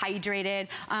 more hydrated.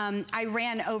 I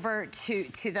ran over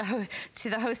to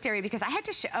the host area because I had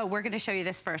to show, we're gonna show you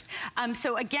this first.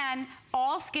 So again,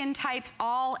 all skin types,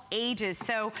 all ages.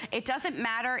 So it doesn't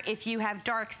matter if you have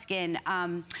dark skin,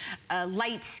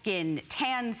 light skin,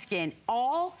 tan skin,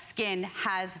 all skin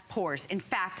has pores. In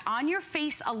fact, on your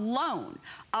face alone,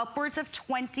 upwards of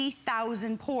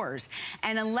 20,000 pores.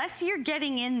 And unless you're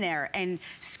getting in there and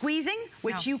squeezing,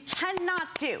 which you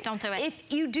cannot do. Don't do it.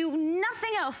 If you do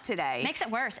nothing else today. Makes it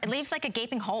worse. It leaves like a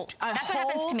gaping hole. That's what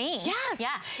happens to me. Yes. Yeah.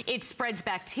 It spreads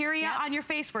bacteria on your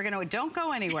face. We're gonna, don't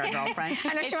go anywhere, girlfriend.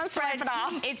 I know she wants to wipe it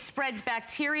off. It spreads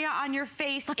bacteria on your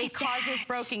face. It causes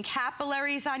broken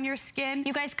capillaries on your skin.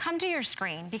 You guys come to your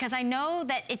screen because I know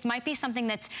that it might be something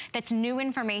that's new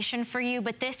information for you,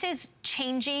 but this is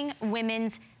changing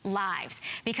women's lives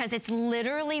because it's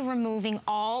literally removing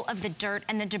all of the dirt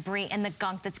and the debris and the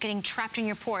gunk that's getting trapped in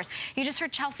your pores. You just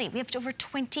heard Chelsea, we have over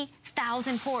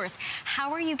 20,000 pores.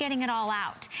 How are you getting it all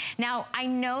out? Now, I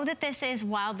know that this is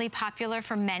wildly popular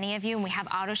for many of you and we have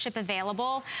auto ship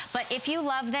available, but if you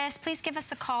love this, please give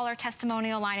us a call. Our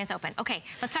testimonial line is open. Okay,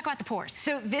 let's talk about the pores.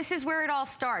 So this is where it all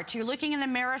starts. You're looking in the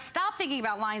mirror, stop thinking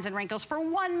about lines and wrinkles for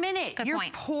 1 minute. Good your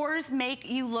point. pores make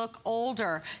you look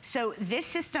older. So this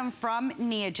system from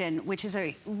Neogen, which is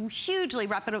a hugely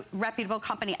reputable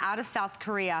company out of South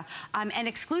Korea and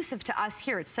exclusive to us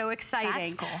here. It's so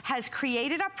exciting. That's cool. Has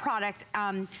created a product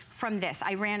from this.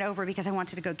 I ran over because I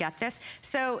wanted to go get this.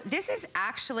 So this is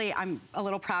actually, I'm a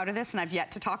little proud of this and I've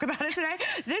yet to talk about it today.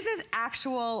 This is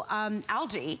actual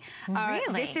algae.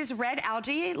 Really? This is red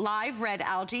algae, live red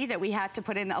algae that we had to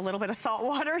put in a little bit of salt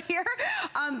water here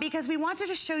because we wanted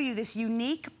to show you this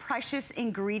unique, precious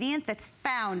ingredient that's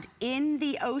found in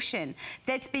the ocean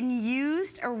that's been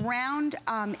used around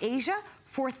Asia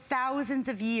for thousands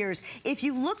of years. If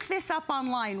you look this up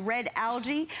online, red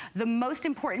algae, the most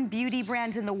important beauty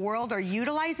brands in the world are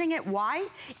utilizing it. Why?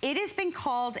 It has been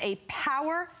called a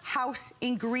powerhouse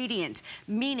ingredient,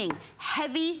 meaning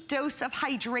heavy dose of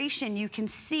hydration. You can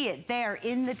see it there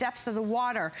in the depths of the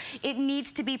water. It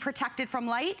needs to be protected from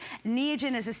light.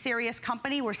 Neogen is a serious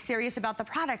company. We're serious about the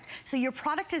product. So your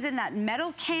product is in that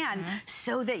metal can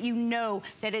so that you know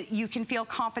that you can feel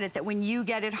confident that when you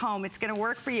get it home, it's gonna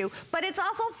work for you. But it's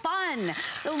also fun.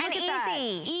 So look at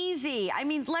that. Easy. I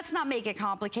mean, let's not make it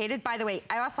complicated. By the way,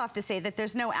 I also have to say that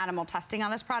there's no animal testing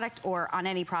on this product or on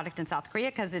any product in South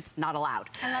Korea because it's not allowed.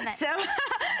 I love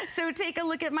it. So take a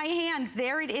look at my hand.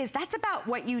 There it is. That's about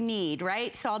what you need,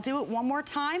 right? So I'll do it one more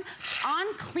time.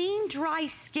 On clean, dry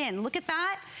skin. Look at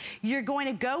that. You're going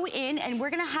to go in and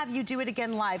we're going to have you do it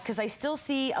again live because I still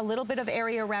see a little bit of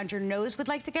area around your nose would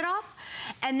like to get off.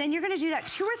 And then you're going to do that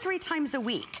 2 or 3 times a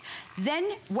week.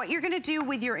 Then what you're going to do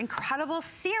with your incredible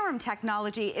serum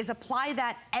technology is apply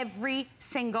that every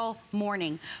single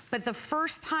morning. But the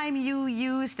first time you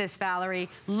use this, Valerie,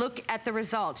 look at the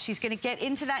results. She's going to get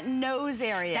into that nose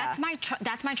area. That's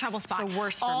my trouble spot. It's the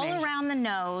worst for all me. around the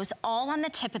nose, all on the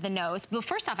tip of the nose. Well,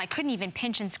 first off, I couldn't even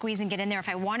pinch and squeeze and get in there if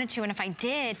I wanted to, and if I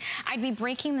did, I'd be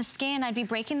breaking the skin, I'd be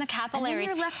breaking the capillaries. And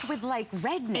then you're left with like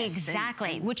redness.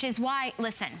 Exactly, which is why,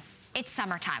 listen, it's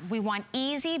summertime. We want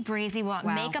easy breezy, we want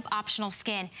makeup optional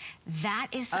skin. That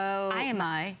is,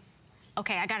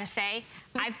 okay, I gotta say,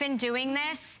 I've been doing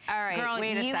this. All right, girl,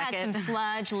 wait a you second. had some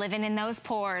sludge living in those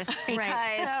pores because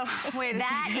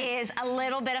that is a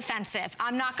little bit offensive.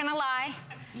 I'm not gonna lie.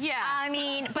 Yeah. I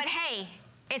mean, but hey,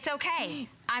 it's okay.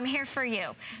 I'm here for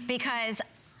you because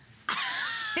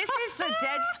this is the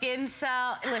dead skin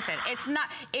cell. Listen,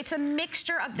 it's a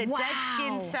mixture of the dead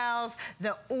skin cells,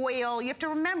 the oil. You have to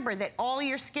remember that all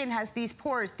your skin has these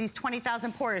pores, these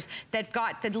 20,000 pores that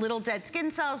got the little dead skin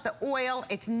cells, the oil.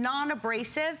 It's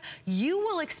non-abrasive. You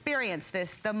will experience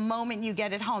this the moment you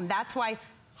get it home. That's why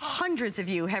hundreds of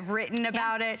you have written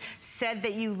about it, said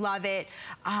that you love it.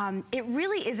 It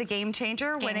really is a game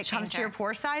changer when it comes to your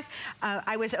pore size.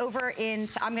 I was over in,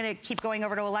 I'm gonna keep going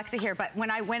over to Alexa here, but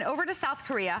when I went over to South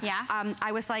Korea,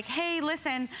 I was like, hey,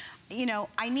 listen, you know,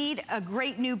 I need a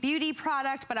great new beauty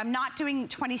product, but I'm not doing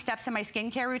 20 steps in my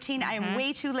skincare routine. I am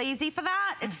way too lazy for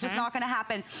that. It's just not gonna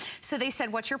happen. So they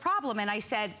said, what's your problem? And I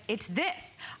said, it's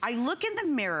this. I look in the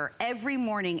mirror every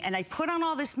morning and I put on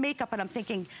all this makeup and I'm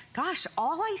thinking, gosh,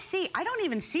 all I see, I don't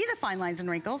even see the fine lines and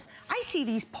wrinkles. I see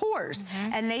these pores.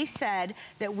 And they said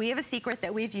that we have a secret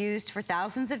that we've used for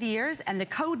thousands of years, and the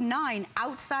code 9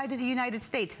 outside of the United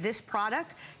States, this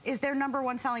product is their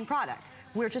 #1 selling product.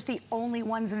 We're just the only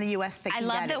ones in the U.S. that can get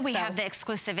it. I love that we have the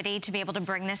exclusivity to be able to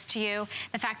bring this to you.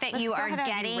 The fact that you are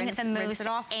getting the mousse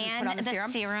and the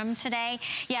serum today.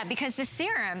 Yeah, because the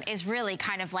serum is really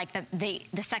kind of like the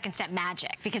second step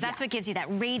magic, because that's what gives you that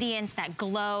radiance, that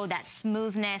glow, that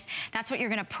smoothness. That's what you're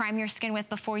gonna prime your skin with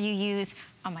before you use,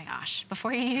 oh my gosh,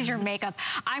 before you use your makeup.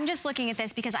 I'm just looking at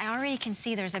this because I already can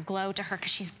see there's a glow to her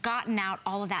because she's gotten out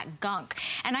all of that gunk.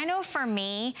 And I know for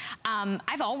me,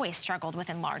 I've always struggled with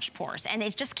enlarged pores, and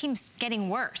it just keeps getting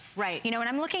worse. Right. You know, and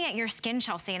I'm looking at your skin,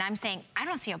 Chelsea, and I'm saying, I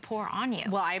don't see a pore on you.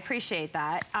 Well, I appreciate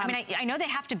that. I mean, I know they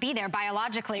have to be there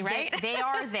biologically, right? They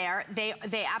are there.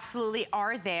 They absolutely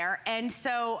are there. And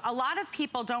so a lot of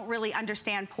people don't really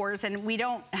understand pores, and we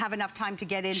don't have enough time to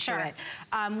get into it.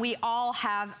 We all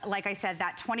have, like I said, that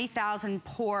 20,000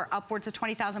 pore, upwards of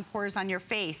 20,000 pores on your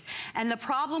face. And the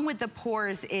problem with the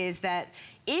pores is that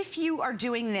if you are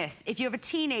doing this, if you have a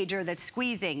teenager that's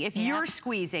squeezing, if you're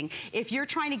squeezing, if you're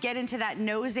trying to get into that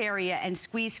nose area and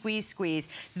squeeze, squeeze, squeeze,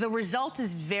 the result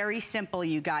is very simple,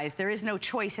 you guys. There is no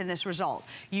choice in this result.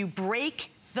 You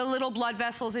break the little blood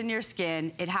vessels in your skin.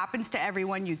 It happens to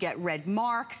everyone. You get red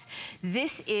marks.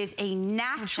 This is a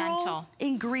natural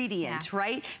ingredient,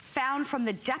 right? Found from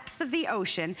the depths of the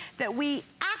ocean that we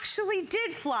actually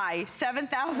did fly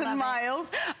 7,000 miles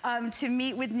to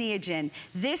meet with Neogen.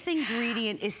 This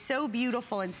ingredient is so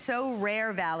beautiful and so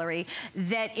rare, Valerie,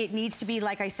 that it needs to be,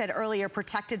 like I said earlier,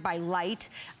 protected by light.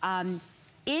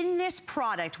 In this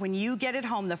product, when you get it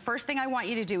home, the first thing I want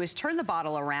you to do is turn the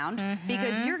bottle around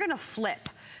because you're gonna flip.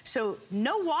 So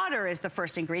no water is the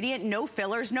first ingredient, no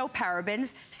fillers, no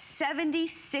parabens.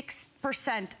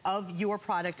 76% of your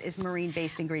product is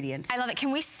marine-based ingredients. I love it.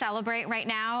 Can we celebrate right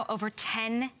now? Over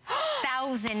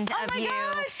 10,000 of you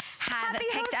have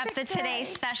picked up the Today's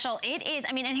Special. It is,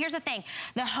 I mean, and here's the thing.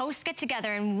 The hosts get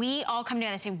together and we all come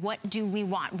together and say, what do we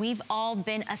want? We've all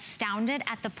been astounded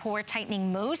at the pore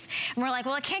tightening mousse. And we're like,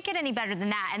 well, it can't get any better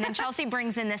than that. And then Chelsea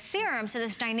brings in this serum, so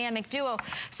this dynamic duo.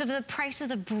 So for the price of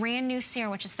the brand new serum,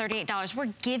 which is $38, we're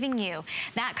giving you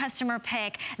that customer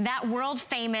pick, that world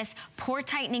famous pore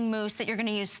tightening mousse that you're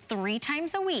gonna use 3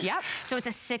 times a week. So it's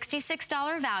a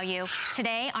 $66 value.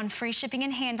 Today on free shipping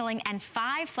and handling and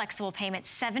 5 flexible payments,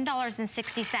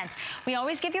 $7.60. We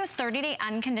always give you a 30-day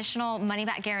unconditional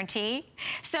money-back guarantee.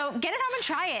 So get it home and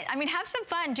try it. I mean, have some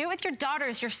fun. Do it with your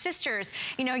daughters, your sisters,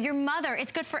 you know, your mother.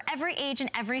 It's good for every age and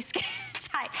every skin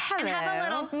type. And have a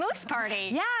little mousse party.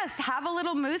 Yes, have a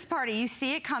little mousse party. You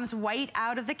see it comes white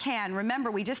out of the can.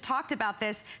 Remember, we just talked about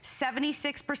this.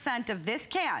 76% of this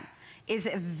can is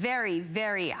a very,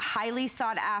 very highly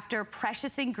sought after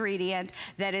precious ingredient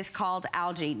that is called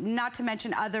algae, not to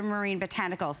mention other marine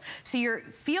botanicals. So you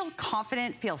feel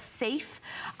confident, feel safe,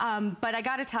 but I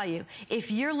gotta tell you, if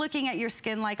you're looking at your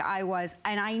skin like I was,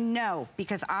 and I know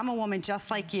because I'm a woman just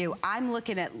like you, I'm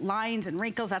looking at lines and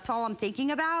wrinkles, that's all I'm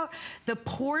thinking about. The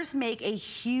pores make a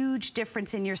huge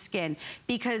difference in your skin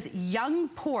because young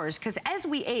pores, because as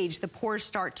we age, the pores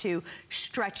start to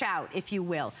stretch out, if you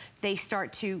will. They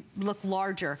start to look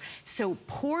larger. So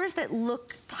pores that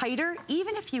look tighter,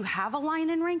 even if you have a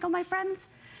line and wrinkle, my friends,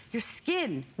 your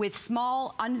skin with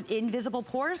small, invisible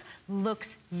pores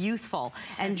looks youthful.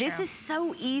 And this is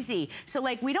so easy. So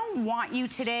like, we don't want you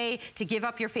today to give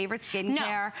up your favorite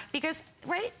skincare because,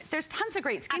 right, there's tons of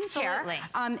great skincare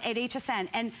at HSN.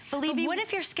 And believe me, what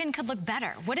if your skin could look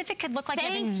better? What if it could look like you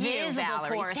have invisible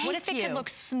pores? What if it could look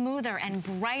smoother and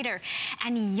brighter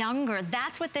and younger?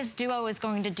 That's what this duo is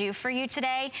going to do for you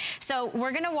today. So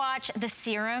we're gonna watch the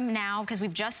serum now because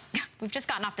we've just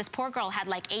gotten off. This poor girl had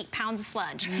like 8 pounds of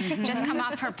sludge just come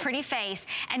off her pretty face.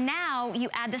 And now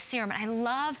you add the serum. And I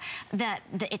love that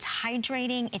it's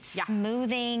hydrating, it's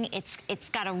smoothing, it's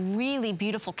got a really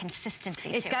beautiful consistency to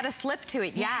it. It's got a slip to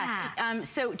it,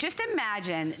 so just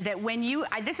imagine that when you,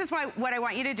 this is what I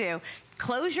want you to do.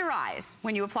 Close your eyes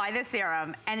when you apply this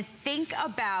serum and think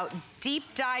about deep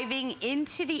diving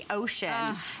into the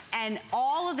ocean and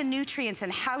all of the nutrients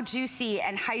and how juicy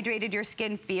and hydrated your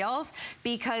skin feels,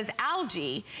 because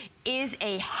algae is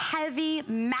a heavy,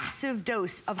 massive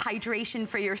dose of hydration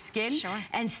for your skin.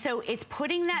 And so it's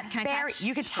putting that barrier,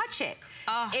 you can touch it.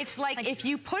 It's like if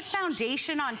you put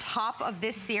foundation on top of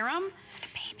this serum,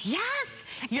 Yes.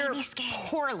 It's like you're baby skin.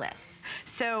 poreless.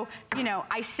 So, you know,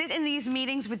 I sit in these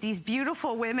meetings with these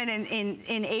beautiful women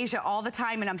in Asia all the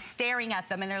time, and I'm staring at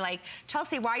them, and they're like,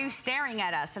 Chelsea, why are you staring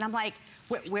at us? And I'm like,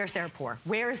 where's their pore?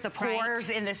 Where's the pores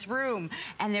in this room?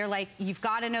 And they're like, you've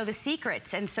got to know the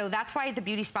secrets. And so that's why the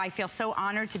Beauty Spy feels so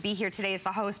honored to be here today as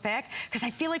the host pick, because I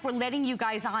feel like we're letting you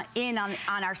guys in on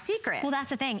our secret. Well, that's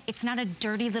the thing. It's not a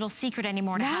dirty little secret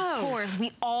anymore to have pores.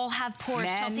 We all have pores.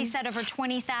 Men. Chelsea said over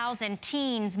 20,000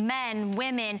 teens, men,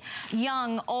 women,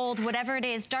 young, old, whatever it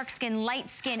is, dark skin, light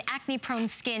skin, acne-prone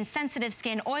skin, sensitive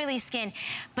skin, oily skin.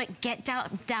 But get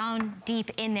down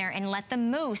deep in there and let the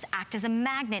mousse act as a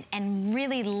magnet and really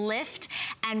lift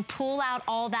and pull out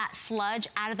all that sludge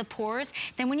out of the pores.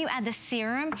 Then when you add the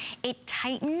serum, it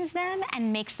tightens them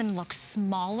and makes them look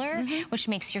smaller, which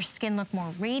makes your skin look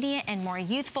more radiant and more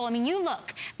youthful. I mean, you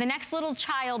look, the next little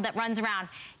child that runs around,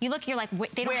 you look, you're like,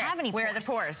 they don't have any pores. Where are the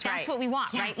pores? That's what we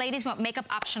want, right? Ladies want makeup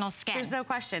optional skin. There's no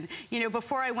question. You know,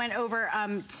 before I went over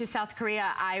to South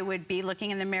Korea, I would be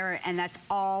looking in the mirror, and that's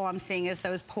all I'm seeing is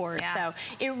those pores. So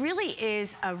it really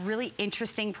is a really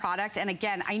interesting product. And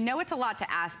again, I know it's a lot to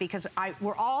ask because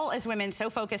we're all, as women, so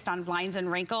focused on lines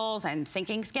and wrinkles and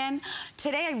sinking skin.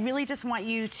 Today, I really just want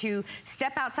you to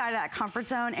step outside of that comfort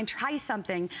zone and try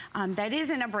something that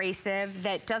isn't abrasive,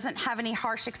 that doesn't have any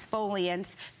harsh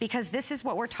exfoliants, because this is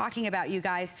what we're talking about, you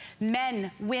guys. Men,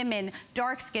 women,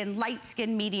 dark skin, light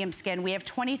skin, medium skin. We have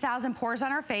 20,000 pores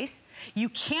on our face. You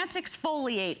can't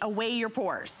exfoliate away your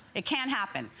pores. It can't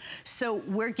happen. So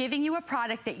we're giving you a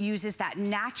product that uses that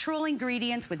natural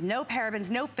ingredients with no parabens,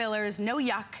 no fillers, no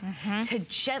yuck, to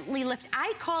gently lift.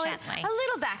 I call it a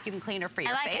little vacuum cleaner for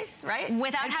your face, right?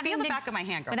 Without having feel the to, back of my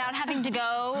hand, without having to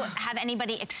go have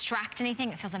anybody extract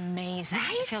anything, it feels amazing.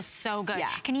 It feels so good.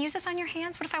 Can you use this on your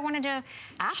hands? What if I wanted to?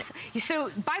 Absolutely.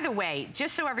 So, by the way,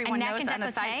 just so everyone knows on the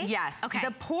side,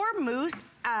 the pore mousse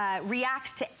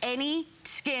reacts to any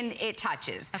skin it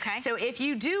touches. So if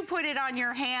you do put it on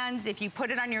your hands, if you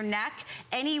put it on your neck,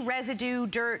 any residue,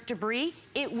 dirt, debris,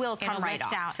 it will come right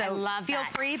off. So I love feel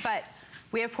free, but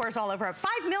we have pores all over.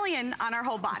 5 million on our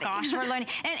whole body. Gosh, we're learning.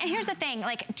 And here's the thing,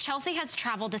 like Chelsea has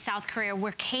traveled to South Korea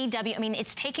where KW, I mean,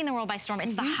 it's taking the world by storm.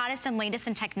 It's the hottest and latest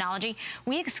in technology.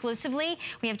 We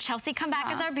have Chelsea come back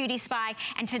as our beauty spy,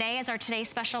 and today is our Today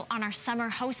Special on our summer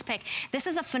host pick. This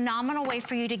is a phenomenal way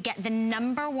for you to get the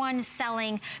 #1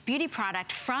 selling beauty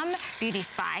product from Beauty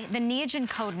Spy, the Neogen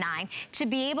Code 9, to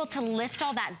be able to lift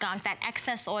all that gunk, that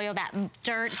excess oil, that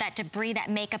dirt, that debris, that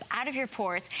makeup out of your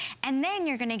pores. And then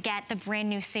you're gonna get the brand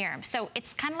new serum. So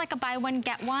it's kind of like a buy one,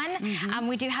 get one.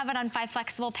 We do have it on 5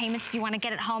 flexible payments if you want to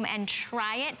get it home and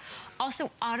try it.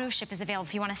 Also, auto ship is available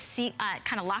if you want to see,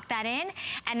 kind of lock that in,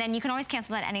 and then you can always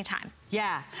cancel that anytime.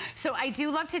 Yeah. So I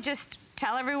do love to just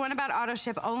tell everyone about auto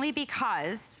ship, only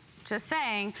because, just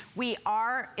saying, we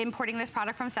are importing this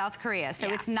product from South Korea, so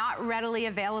it's not readily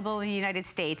available in the United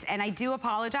States. And I do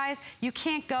apologize, you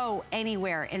can't go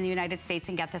anywhere in the United States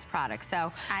and get this product.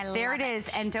 So there it is.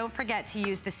 And don't forget to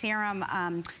use the serum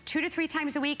 2 to 3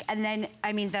 times a week, and then,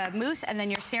 I mean, the mousse, and then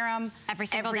your serum every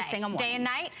single morning. Day and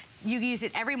night? You use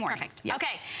it every morning. Perfect.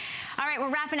 Okay. All right, we're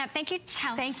wrapping up. Thank you,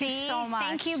 Chelsea. Thank you so much.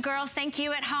 Thank you, girls. Thank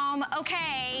you at home.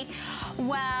 Okay.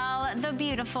 Well, the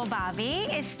beautiful Bobby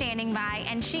is standing by,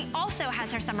 and she also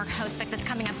has her summer host pick that's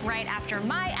coming up right after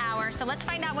my hour. So let's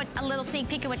find out a little sneak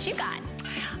peek of what you got.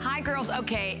 Hi, girls.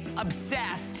 Okay,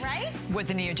 obsessed with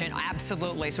the Neogen.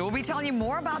 Absolutely. So we'll be telling you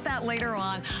more about that later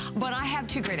on. But I have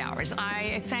 2 great hours.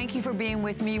 I thank you for being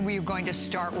with me. We're going to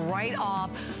start right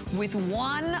off with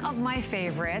one of my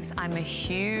favorites. I'm a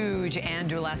huge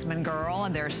Andrew Lessman girl,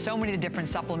 and there are so many different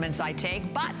supplements I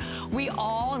take, but we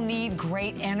all need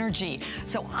great energy.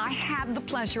 So I have the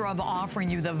pleasure of offering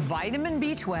you the vitamin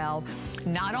B12,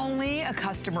 not only a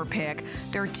customer pick,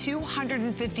 there are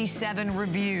 257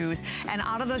 reviews, and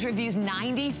out of those reviews,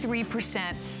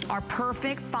 93% are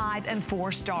perfect 5 and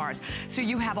 4 stars. So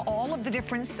you have all of the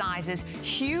different sizes,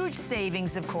 huge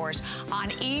savings, of course,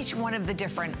 on each one of the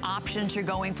different options you're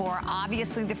going for.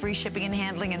 Obviously, the free shipping and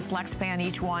handling and flex pay on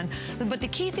each one. But the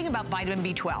key thing about vitamin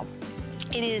B12,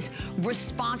 it is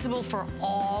responsible for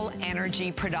all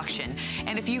energy production.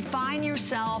 And if you find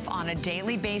yourself on a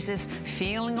daily basis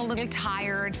feeling a little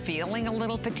tired, feeling a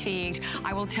little fatigued,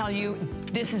 I will tell you,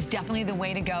 this is definitely the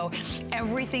way to go.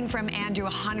 Everything from Andrew,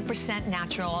 100%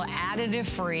 natural, additive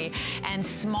free, and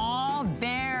small,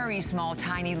 very small,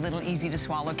 tiny little easy to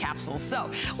swallow capsules. So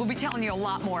we'll be telling you a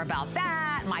lot more about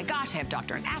that that. My gosh, I have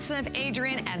Dr. Nassif,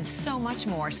 Adrian, and so much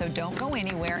more. So don't go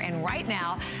anywhere. And right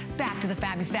now, back to the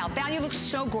fabulous Val. Val, you look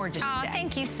so gorgeous today. Oh,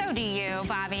 thank you. So do you,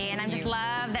 Bobby. And I just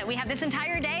love that we have this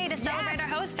entire day to celebrate our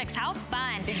host picks. How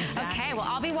fun. Exactly. Okay, well,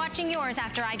 I'll be watching yours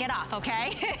after I get off,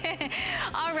 okay?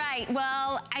 All right,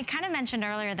 well, I kind of mentioned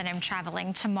earlier that I'm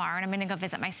traveling tomorrow and I'm gonna go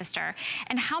visit my sister.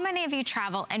 And how many of you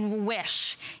travel and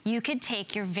wish you could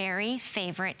take your very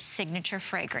favorite signature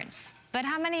fragrance? But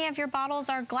how many of your bottles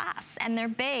are glass and they're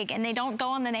big and they don't go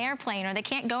on an airplane or they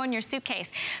can't go in your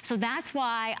suitcase? So that's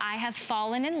why I have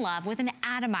fallen in love with an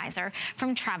atomizer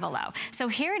from Travelo. So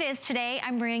here it is today.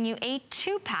 I'm bringing you a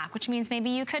 2-pack, which means maybe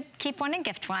you could keep one and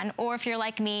gift one, or if you're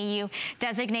like me, you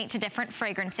designate to different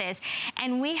fragrances.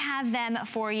 And we have them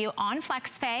for you on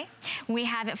FlexPay. We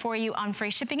have it for you on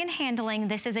free shipping and handling.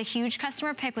 This is a huge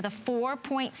customer pick with a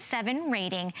 4.7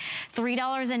 rating,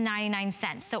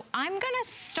 $3.99. So I'm gonna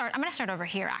start over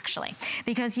here actually,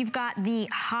 because you've got the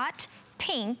hot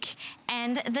pink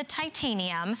and the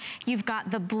titanium. You've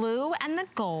got the blue and the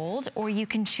gold, or you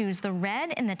can choose the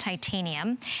red and the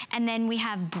titanium. And then we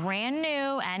have brand new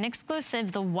and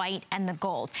exclusive, the white and the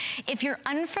gold. If you're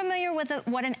unfamiliar with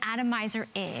what an atomizer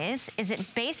is it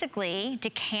basically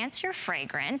decants your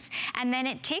fragrance and then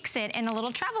it takes it in a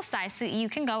little travel size so that you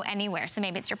can go anywhere. So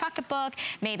maybe it's your pocketbook,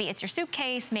 maybe it's your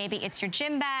suitcase, maybe it's your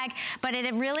gym bag, but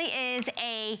it really is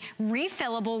a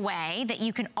refillable way that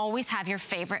you can always have your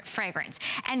favorite fragrance.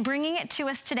 And bringing it to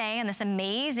us today in this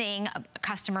amazing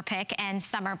customer pick and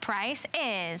summer price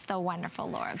is the wonderful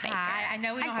Laura Baker. Hi, I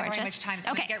know we don't have very much time,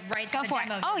 so we get right to the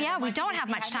demo. Oh yeah, we don't have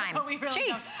much time. We really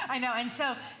don't. I know, and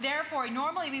so therefore,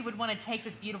 normally we would want to take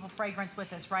this beautiful fragrance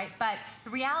with us, right? But the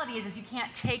reality is you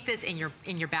can't take this in your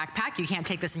backpack, you can't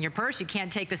take this in your purse, you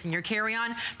can't take this in your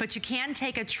carry-on, but you can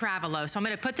take a Travelo. So I'm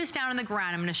going to put this down on the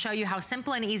ground. I'm going to show you how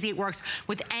simple and easy it works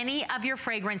with any of your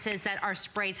fragrances that are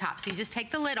spray top. So you just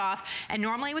take the lid off, and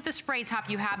normally with the spray top,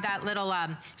 you have that little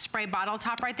spray bottle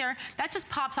top right there. That just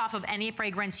pops off of any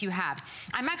fragrance you have.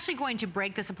 I'm actually going to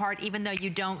break this apart even though you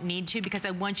don't need to, because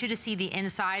I want you to see the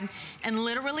inside. And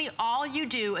literally all you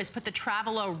do is put the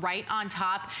Travelo right on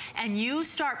top and you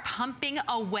start pumping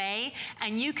away,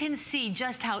 and you can see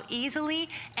just how easily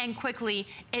and quickly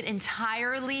it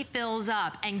entirely fills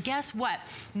up. And guess what?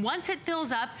 Once it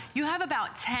fills up, you have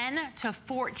about 10 to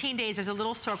 14 days. There's a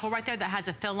little circle right there that has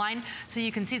a fill line, so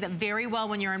you can see that very well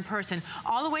when you're in person.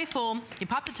 All the way full, you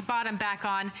pop the bottom back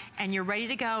on, and you're ready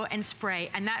to go and spray.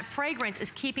 And that fragrance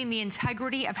is keeping the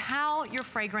integrity of how your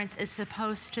fragrance is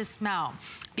supposed to smell.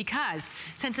 Because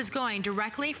since it's going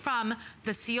directly from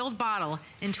the sealed bottle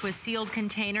into a sealed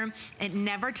container, it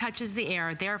never touches the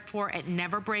air, therefore it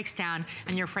never breaks down,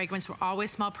 and your fragrance will always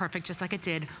smell perfect just like it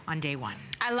did on day one.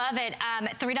 I love it.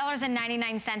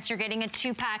 $3.99, you're getting a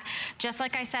 2-pack. Just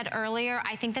like I said earlier,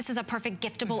 I think this is a perfect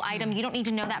giftable item. You don't need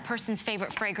to know that person's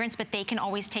favorite fragrance, but they can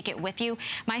always take it with you.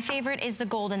 My favorite is the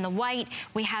gold and the white.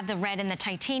 We have the red and the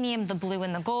titanium, the blue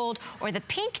and the gold, or the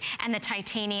pink and the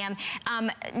titanium.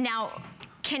 Now,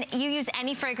 can you use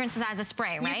any fragrances as a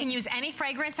spray, right? You can use any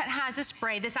fragrance that has a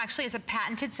spray. This actually is a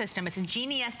patented system. It's a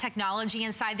GeniS technology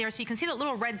inside there. So you can see that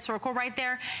little red circle right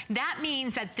there. That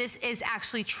means that this is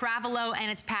actually Travelo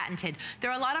and it's patented. There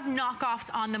are a lot of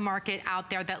knockoffs on the market out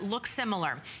there that look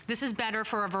similar. This is better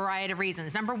for a variety of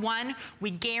reasons. Number one, we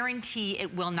guarantee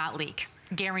it will not leak.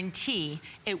 Guarantee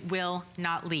it will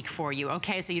not leak for you,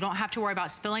 okay? So you don't have to worry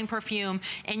about spilling perfume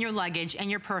in your luggage, in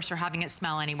your purse, or having it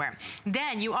smell anywhere.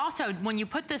 Then you also, when you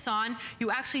put this on,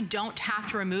 you actually don't have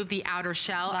to remove the outer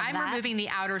shell. I'm removing the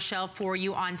outer shell for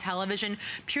you on television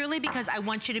purely because I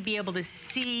want you to be able to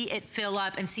see it fill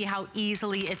up and see how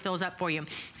easily it fills up for you.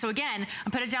 So again, I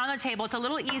put it down on the table. It's a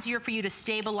little easier for you to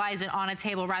stabilize it on a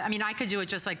table, right? I mean, I could do it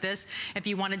just like this if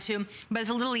you wanted to, but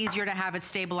it's a little easier to have it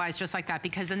stabilized just like that,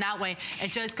 because in that way,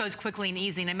 it just goes quickly and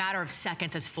easy. In a matter of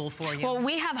seconds, it's full for you. Well,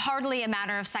 we have hardly a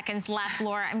matter of seconds left,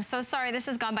 Laura. I'm so sorry. This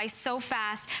has gone by so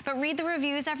fast. But read the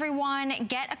reviews, everyone.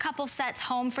 Get a couple sets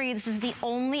home for you. This is the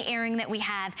only airing that we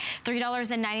have.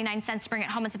 $3.99 to bring it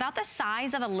home. It's about the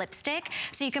size of a lipstick.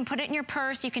 So you can put it in your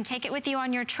purse. You can take it with you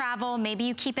on your travel. Maybe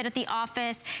you keep it at the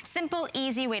office. Simple,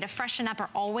 easy way to freshen up or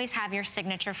always have your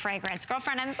signature fragrance.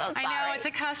 Girlfriend, I'm so sorry. I know, it's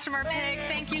a customer pick.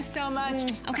 Thank you so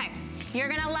much. Okay, you're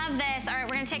gonna love this. All right,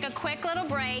 we're gonna take a quick little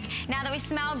break. Now that we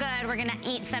smell good, we're gonna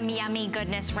eat some yummy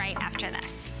goodness right after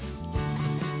this.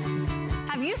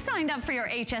 Have you signed up for your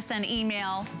HSN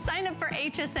email? Sign up for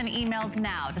HSN emails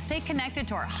now to stay connected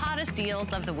to our hottest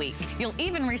deals of the week. You'll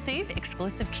even receive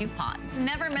exclusive coupons.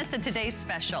 Never miss a today's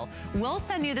special. We'll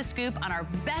send you the scoop on our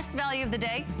best value of the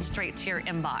day straight to your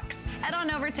inbox. Head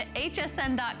on over to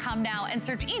hsn.com now and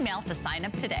search email to sign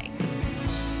up today.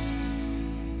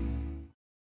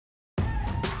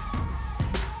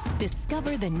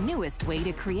 Discover the newest way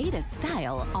to create a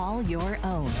style all your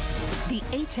own. The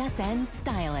HSN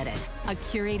Style Edit, a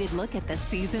curated look at the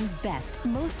season's best,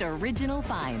 most original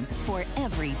finds for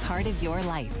every part of your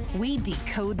life. We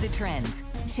decode the trends,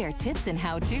 share tips and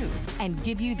how-tos, and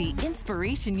give you the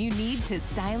inspiration you need to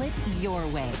style it your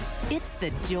way. It's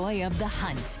the joy of the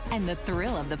hunt and the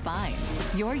thrill of the find.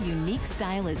 Your unique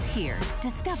style is here.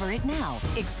 Discover it now,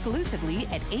 exclusively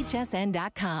at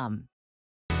hsn.com.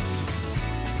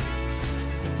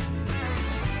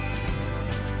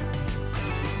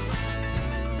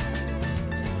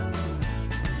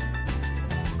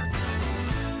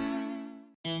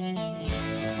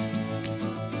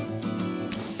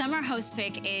 Summer Host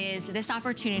Pick is this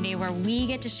opportunity where we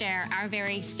get to share our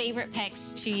very favorite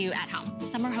picks to you at home.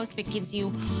 Summer Host Pick gives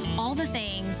you all the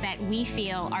things that we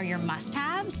feel are your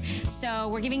must-haves. So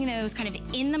we're giving those kind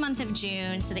of in the month of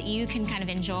June so that you can kind of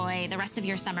enjoy the rest of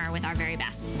your summer with our very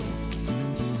best.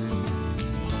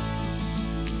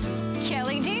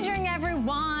 Kelly Deidring,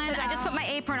 everyone. I just put my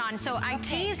apron on. So I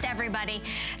teased everybody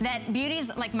that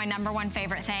beauty's like my #1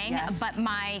 favorite thing, but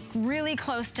my really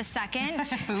close to second,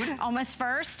 food, almost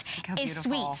first, is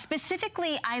sweet.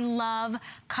 Specifically, I love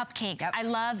cupcakes. I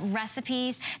love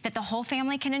recipes that the whole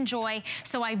family can enjoy.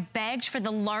 So I begged for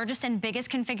the largest and biggest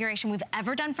configuration we've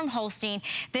ever done from Holstein.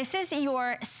 This is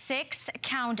your 6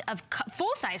 count of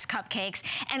full-size cupcakes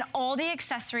and all the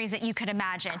accessories that you could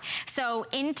imagine. So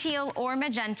in teal or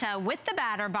magenta with the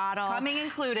batter bottle. Coming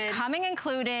included. Coming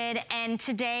included. And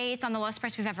today it's on the lowest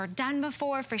price we've ever done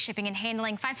before. Free shipping and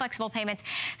handling, 5 flexible payments,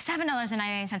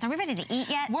 $7.99. Are we ready to eat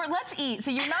yet? Let's eat.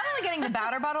 So you're not only getting the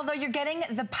batter bottle though, you're getting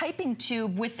the piping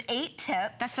tube with 8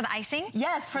 tips. That's for the icing?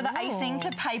 Yes, for the icing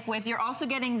to pipe with. You're also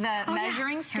getting the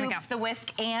measuring scoops, the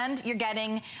whisk, and you're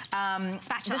getting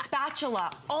the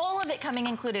spatula. All of it coming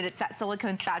included. It's that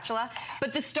silicone spatula.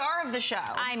 But the star of the show,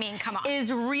 I mean, come on,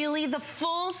 is really the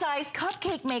full-size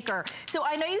cupcake maker. So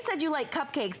I know you said you like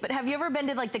cupcakes, but have you ever been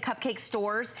to like the cupcake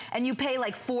stores and you pay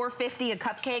like $4.50 a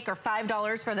cupcake or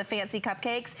 $5 for the fancy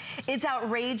cupcakes? It's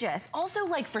outrageous. Also,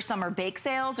 like for summer bake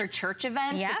sales or church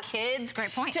events, the kids,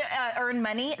 great point, to earn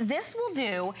money. This will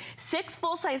do 6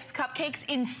 full-size cupcakes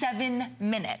in 7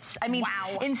 minutes. I mean,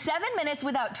 in 7 minutes,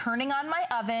 without turning on my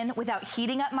oven, without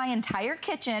heating up my entire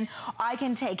kitchen, I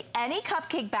can take any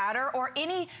cupcake batter or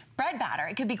any bread batter.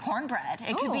 It could be cornbread.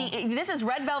 It could be, this is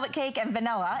red velvet cake and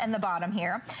vanilla in the bottom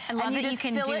here. I love that you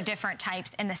can do different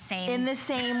types in the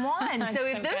same one. So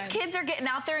if those kids are getting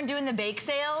out there and doing the bake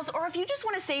sales, or if you just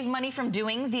want to save money from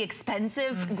doing the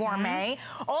expensive gourmet,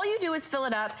 all you do is fill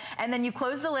it up and then you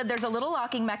close the lid. There's a little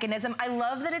locking mechanism. I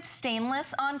love that it's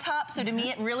stainless on top. So to me,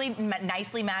 it really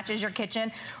nicely matches your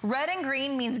kitchen. Red and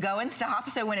green means go and stop.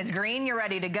 So when it's green, you're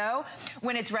ready to go.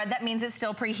 When it's red, that means it's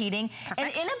still preheating. And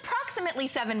in approximately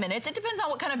 7 minutes, it depends on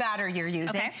what kind of batter you're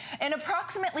using. In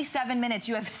approximately 7 minutes,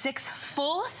 you have 6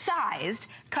 full-sized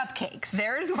cupcakes.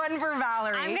 There's one for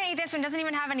Valerie. I'm gonna eat this one. Doesn't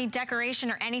even have any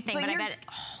decoration or anything, but I bet.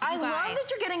 I love that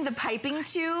you're getting the piping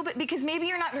tube because maybe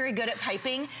you're not very good at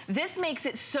piping. This makes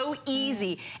it so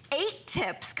easy. 8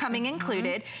 tips coming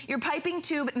included. Your piping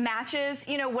tube matches,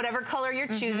 you know, whatever color you're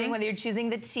choosing, whether you're choosing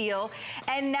the teal.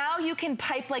 And now you can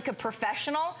pipe like a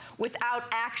professional without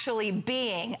actually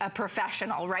being a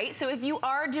professional, right? So if you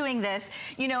are doing this,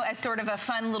 you know, as sort of a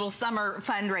fun little summer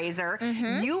fundraiser,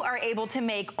 you are able to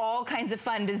make all kinds of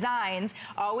fun designs.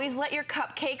 Always let your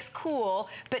cupcakes cool,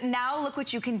 but now look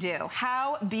what you can do.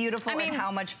 How beautiful and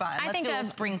how much fun. I think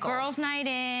of girls' night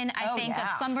in. I think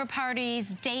of slumber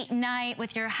parties, date night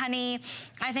with your honey.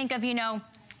 I think of, you know,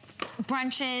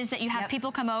 brunches that you have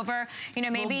people come over, you know,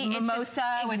 maybe it's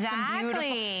mimosa with some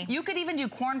beautiful. You could even do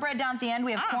cornbread down at the end.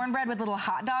 We have cornbread with a little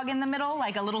hot dog in the middle,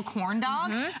 like a little corn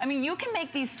dog. I mean, you can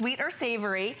make these sweet or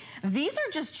savory. These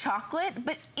are just chocolate,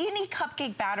 but any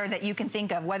cupcake batter that you can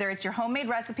think of, whether it's your homemade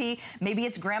recipe, maybe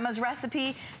it's grandma's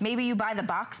recipe, maybe you buy the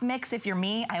box mix. If you're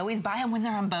me, I always buy them when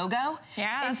they're on BOGO.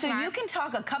 And so you can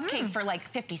talk a cupcake for like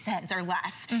 50 cents or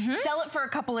less. Sell it for a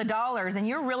couple of dollars, and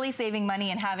you're really saving money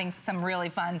and having some really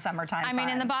fun summertime I mean,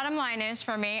 and the bottom line is,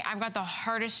 for me, I've got the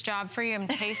hardest job for you. I'm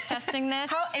taste testing this.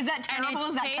 How, is that terrible?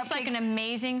 And it tastes like an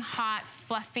amazing, hot,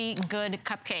 fluffy, good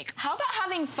cupcake. How about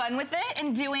having fun with it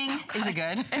and doing... Is it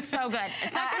good? It's so good.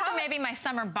 It's not good for maybe my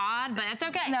summer bod, but it's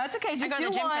okay. No, it's okay. Just do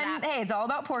one. Hey, it's all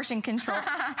about portion control.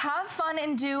 Have fun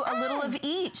and do a little of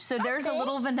each. So there's a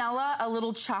little vanilla, a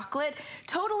little chocolate.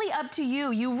 Totally up to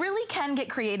you. You really can get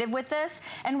creative with this.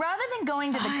 And rather than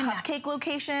going to the cupcake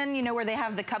location, you know, where they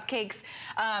have the cupcakes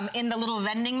in the little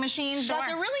vending machines. Sure.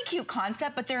 That's a really cute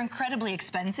concept, but they're incredibly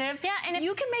expensive. Yeah, and if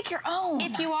you can make your own.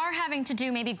 If you are having to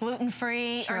do maybe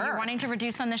gluten-free, or you're wanting to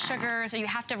reduce on the sugars, or you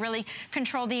have to really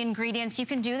control the ingredients, you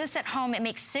can do this at home. It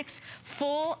makes 6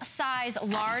 full-size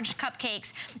large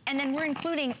cupcakes, and then we're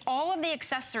including all of the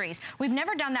accessories. We've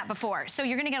never done that before. So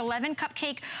you're gonna get 11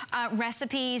 cupcake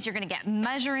recipes, you're gonna get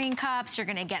measuring cups, you're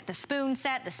gonna get the spoon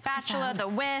set, the spatula, the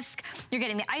whisk, you're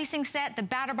getting the icing set, the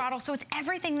batter bottle, so it's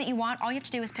everything that you want. All you have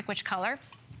to do is pick which color.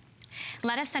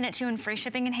 Let us send it to you in free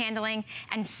shipping and handling,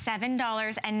 and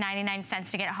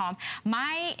 $7.99 to get it home.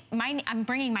 I'm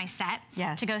bringing my set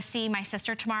to go see my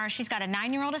sister tomorrow. She's got a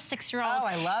 9-year-old, a 6-year-old. Oh,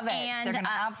 I love it. And they're gonna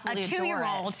absolutely a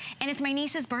 2-year-old. And it's my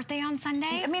niece's birthday on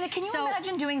Sunday. I mean, can you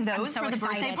imagine doing those for the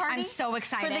birthday party? I'm so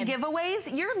excited. For the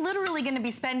giveaways, you're literally gonna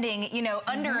be spending, you know,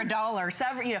 under $1,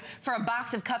 several, you know, for a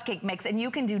box of cupcake mix, and you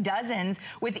can do dozens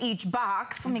with each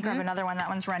box. Let me grab another one, that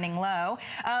one's running low.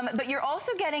 But you're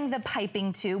also getting the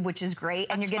piping tube, which is great,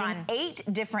 and you're getting 8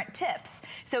 different tips.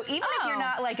 So even if you're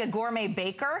not like a gourmet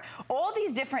baker, all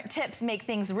these different tips make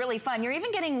things really fun. You're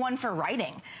even getting one for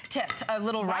writing tip, a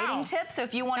little writing tip. So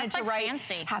if you wanted to write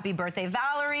happy birthday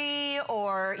Valerie,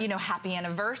 or you know, happy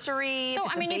anniversary. So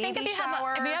I mean, you think if you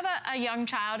have a young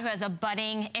child who has a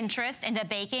budding interest into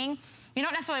baking, you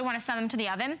don't necessarily want to send them to the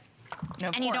oven.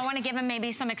 And you don't want to give them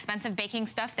maybe some expensive baking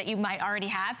stuff that you might already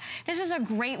have. This is a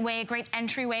great way, a great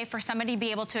entryway for somebody to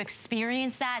be able to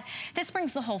experience that. This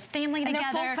brings the whole family together.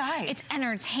 They're full size. It's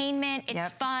entertainment, it's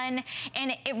fun,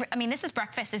 and I mean, this is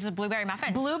breakfast. This is blueberry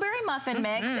muffins. Blueberry muffin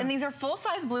mix, and these are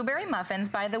full-size blueberry muffins,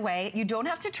 by the way. You don't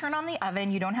have to turn on the oven.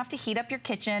 You don't have to heat up your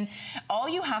kitchen. All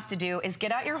you have to do is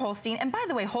get out your Holstein, and by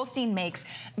the way, Holstein makes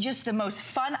just the most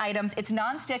fun items. It's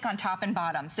non-stick on top and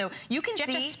bottom, so you can Do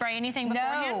you have to spray anything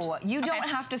beforehand? No, you don't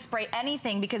have to spray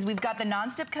anything, because we've got the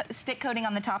non-stick coating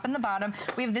on the top and the bottom.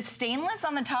 We have the stainless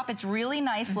on the top. It's really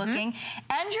nice looking.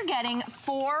 And you're getting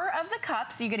 4 of the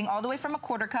cups. You're getting all the way from a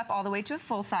 1/4 cup all the way to a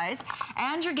full size.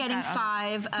 And you're getting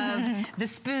 5 of the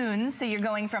spoons. So you're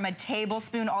going from a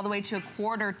tablespoon all the way to a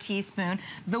 1/4 teaspoon.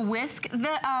 The whisk,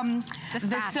 the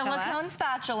silicone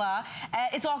spatula,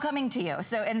 it's all coming to you.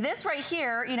 So, and this right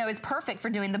here, you know, is perfect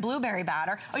for doing the blueberry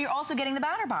batter. Oh, you're also getting the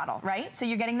batter bottle, right? So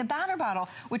you're getting the batter bottle,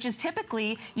 which is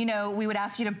typically, you know, we would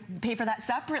ask you to pay for that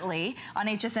separately on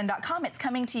hsn.com. It's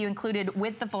coming to you included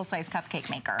with the full-size cupcake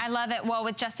maker. I love it. Well,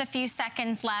 with just a few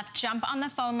seconds left, jump on the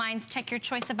phone lines, take your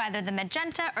choice of either the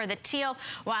magenta or the teal,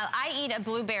 while I eat a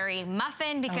blueberry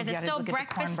muffin, because it's still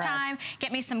breakfast time.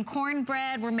 Get me some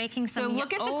cornbread. We're making some. So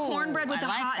look at the cornbread with the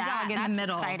hot dog in the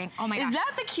middle. Exciting. Oh my gosh. Is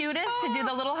that the cutest, to do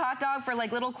the little hot dog for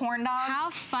like little corn dogs? How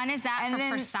fun is that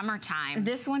for summertime?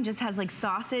 This one just has like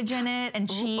sausage in it and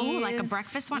cheese. Ooh, like a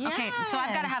breakfast one? Yes. Okay, so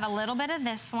I've got to have a little bit of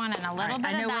this one and a little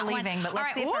bit of that one. I know we're leaving, but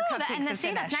let's see if our cupcakes are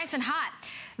see, that's nice and hot.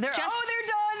 They're done,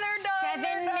 they're done.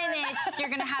 7 minutes, you're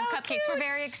gonna have cupcakes. We're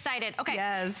very excited.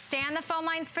 Okay, stay on the phone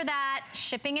lines for that.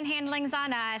 Shipping and handling's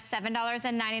on us,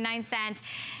 $7.99.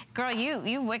 Girl,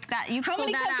 you wicked that. You pulled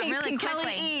that out really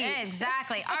quickly.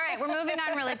 Exactly. All right, we're moving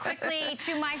on really quickly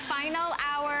to my final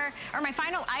hour, or my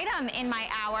final item in my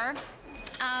hour.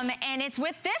 And it's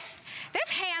with this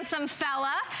handsome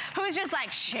fella who's just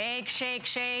like shake, shake,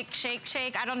 shake, shake,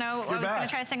 shake. I don't know. I was gonna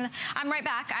try to sing. I'm right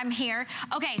back. I'm here.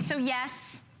 Okay, so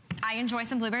yes, I enjoy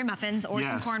some blueberry muffins or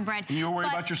some cornbread. You were worried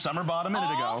about your summer bot a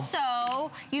minute ago.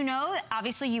 Also, you know,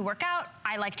 obviously you work out.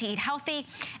 I like to eat healthy,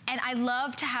 and I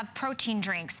love to have protein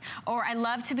drinks, or I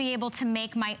love to be able to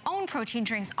make my own protein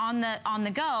drinks on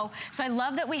the go. So I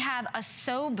love that we have a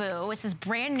Sobu. This is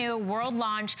brand new world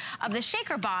launch of the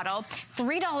shaker bottle.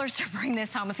 $3 to bring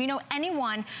this home. If you know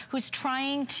anyone who's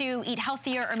trying to eat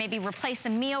healthier or maybe replace a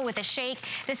meal with a shake,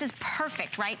 this is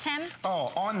perfect, right, Tim?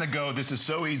 Oh, on the go, this is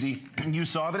so easy. You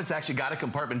saw that it's actually got a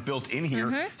compartment built in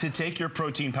here to take your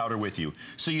protein powder with you.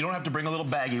 So you don't have to bring a little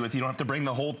baggie with you. You don't have to bring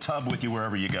the whole tub with you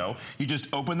wherever you go. You just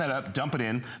open that up, dump it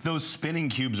in. Those spinning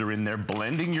cubes are in there,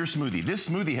 blending your smoothie. This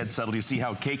smoothie had settled. You see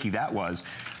how cakey that was.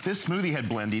 This smoothie had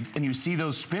blended, and you see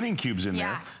those spinning cubes in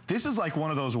there. This is like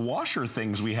one of those washer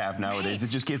things we have nowadays.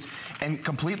 This just gets and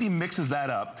completely mixes that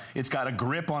up. It's got a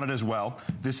grip on it as well.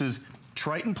 This is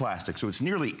Triton plastic, so it's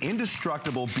nearly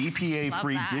indestructible,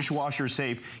 BPA-free, dishwasher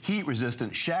safe, heat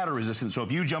resistant, shatter resistant. So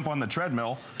if you jump on the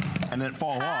treadmill and then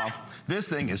fall off, this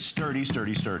thing is sturdy,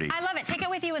 sturdy, sturdy. I love it. Take it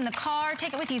with you in the car.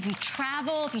 Take it with you if you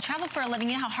travel. If you travel for a living,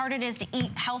 you know how hard it is to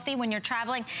eat healthy when you're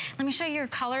traveling. Let me show you your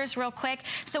colors real quick.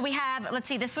 So we have, let's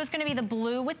see, this was going to be the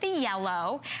blue with the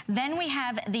yellow. Then we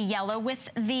have the yellow with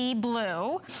the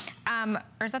blue.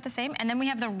 Or is that the same? And then we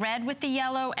have the red with the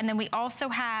yellow. And then we also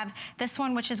have this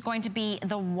one, which is going to be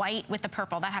the white with the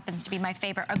purple. That happens to be my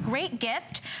favorite. A great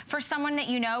gift for someone that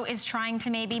you know is trying to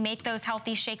maybe make those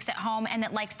healthy shakes at home and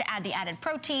that likes to add the added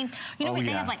protein. You know,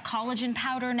 they have like collagen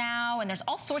powder now, and there's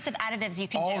all sorts of additives you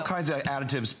can do. All kinds of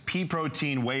additives, pea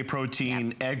protein, whey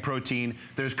protein, egg protein.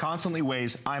 There's constantly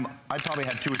ways. I probably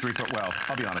had 2 or 3, well,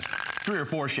 I'll be honest, 3 or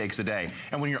 4 shakes a day.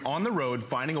 And when you're on the road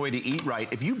finding a way to eat right,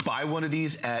 if you buy one of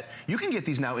these you can get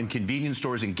these now in convenience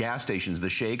stores and gas stations, the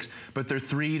shakes, but they're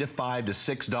 $3 to $5 to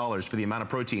 $6 for the amount of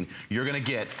protein you're gonna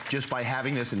get just by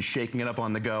having this and shaking it up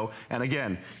on the go. And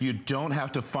again, you don't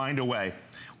have to find a way.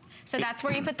 So that's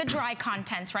where you put the dry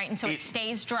contents, right? And so it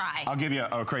stays dry. I'll give you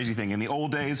a crazy thing. In the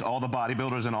old days, all the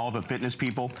bodybuilders and all the fitness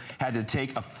people had to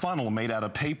take a funnel made out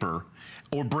of paper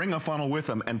or bring a funnel with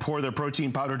them and pour their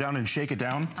protein powder down and shake it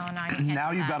down. Oh, no, you can't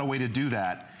now do you've that. got a way to do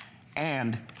that.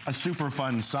 And a super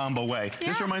fun samba way.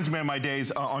 This reminds me of my days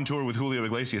on tour with Julio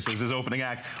Iglesias as his opening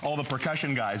act. All the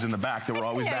percussion guys in the back that were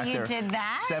always back there. You did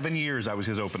that? 7 years I was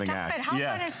his opening act. How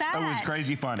fun is that? It was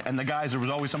crazy fun. And the guys, there was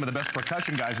always some of the best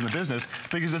percussion guys in the business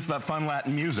because it's that fun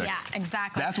Latin music. Yeah,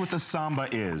 exactly. That's what the samba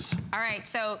is. All right,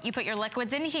 so you put your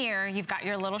liquids in here, you've got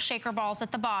your little shaker balls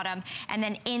at the bottom, and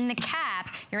then in the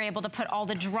cap, you're able to put all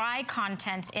the dry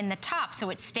contents in the top so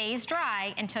it stays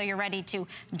dry until you're ready to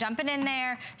dump it in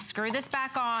there, screw this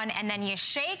back on, and then you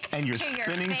shake and your to your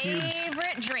spinning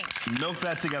favorite drink. Milk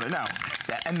that together. Now,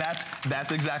 and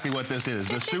that's exactly what this is.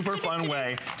 The super fun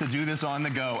way to do this on the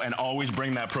go and always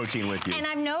bring that protein with you. And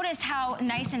I've noticed how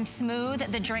nice and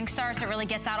smooth the drinks are, so it really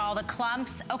gets out all the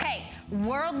clumps. Okay,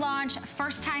 world launch,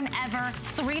 first time ever,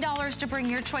 $3 to bring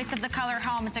your choice of the color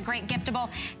home. It's a great giftable.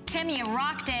 Tim, you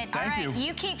rocked it. Thank all right, you.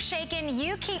 You keep shaking,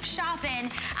 you keep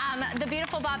shopping. The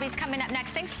beautiful Bobby's coming up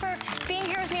next. Thanks for being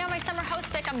here with me on my summer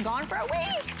host pick. I'm gone for a week.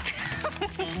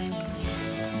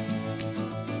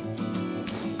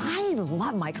 I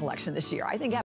love my collection this year. I think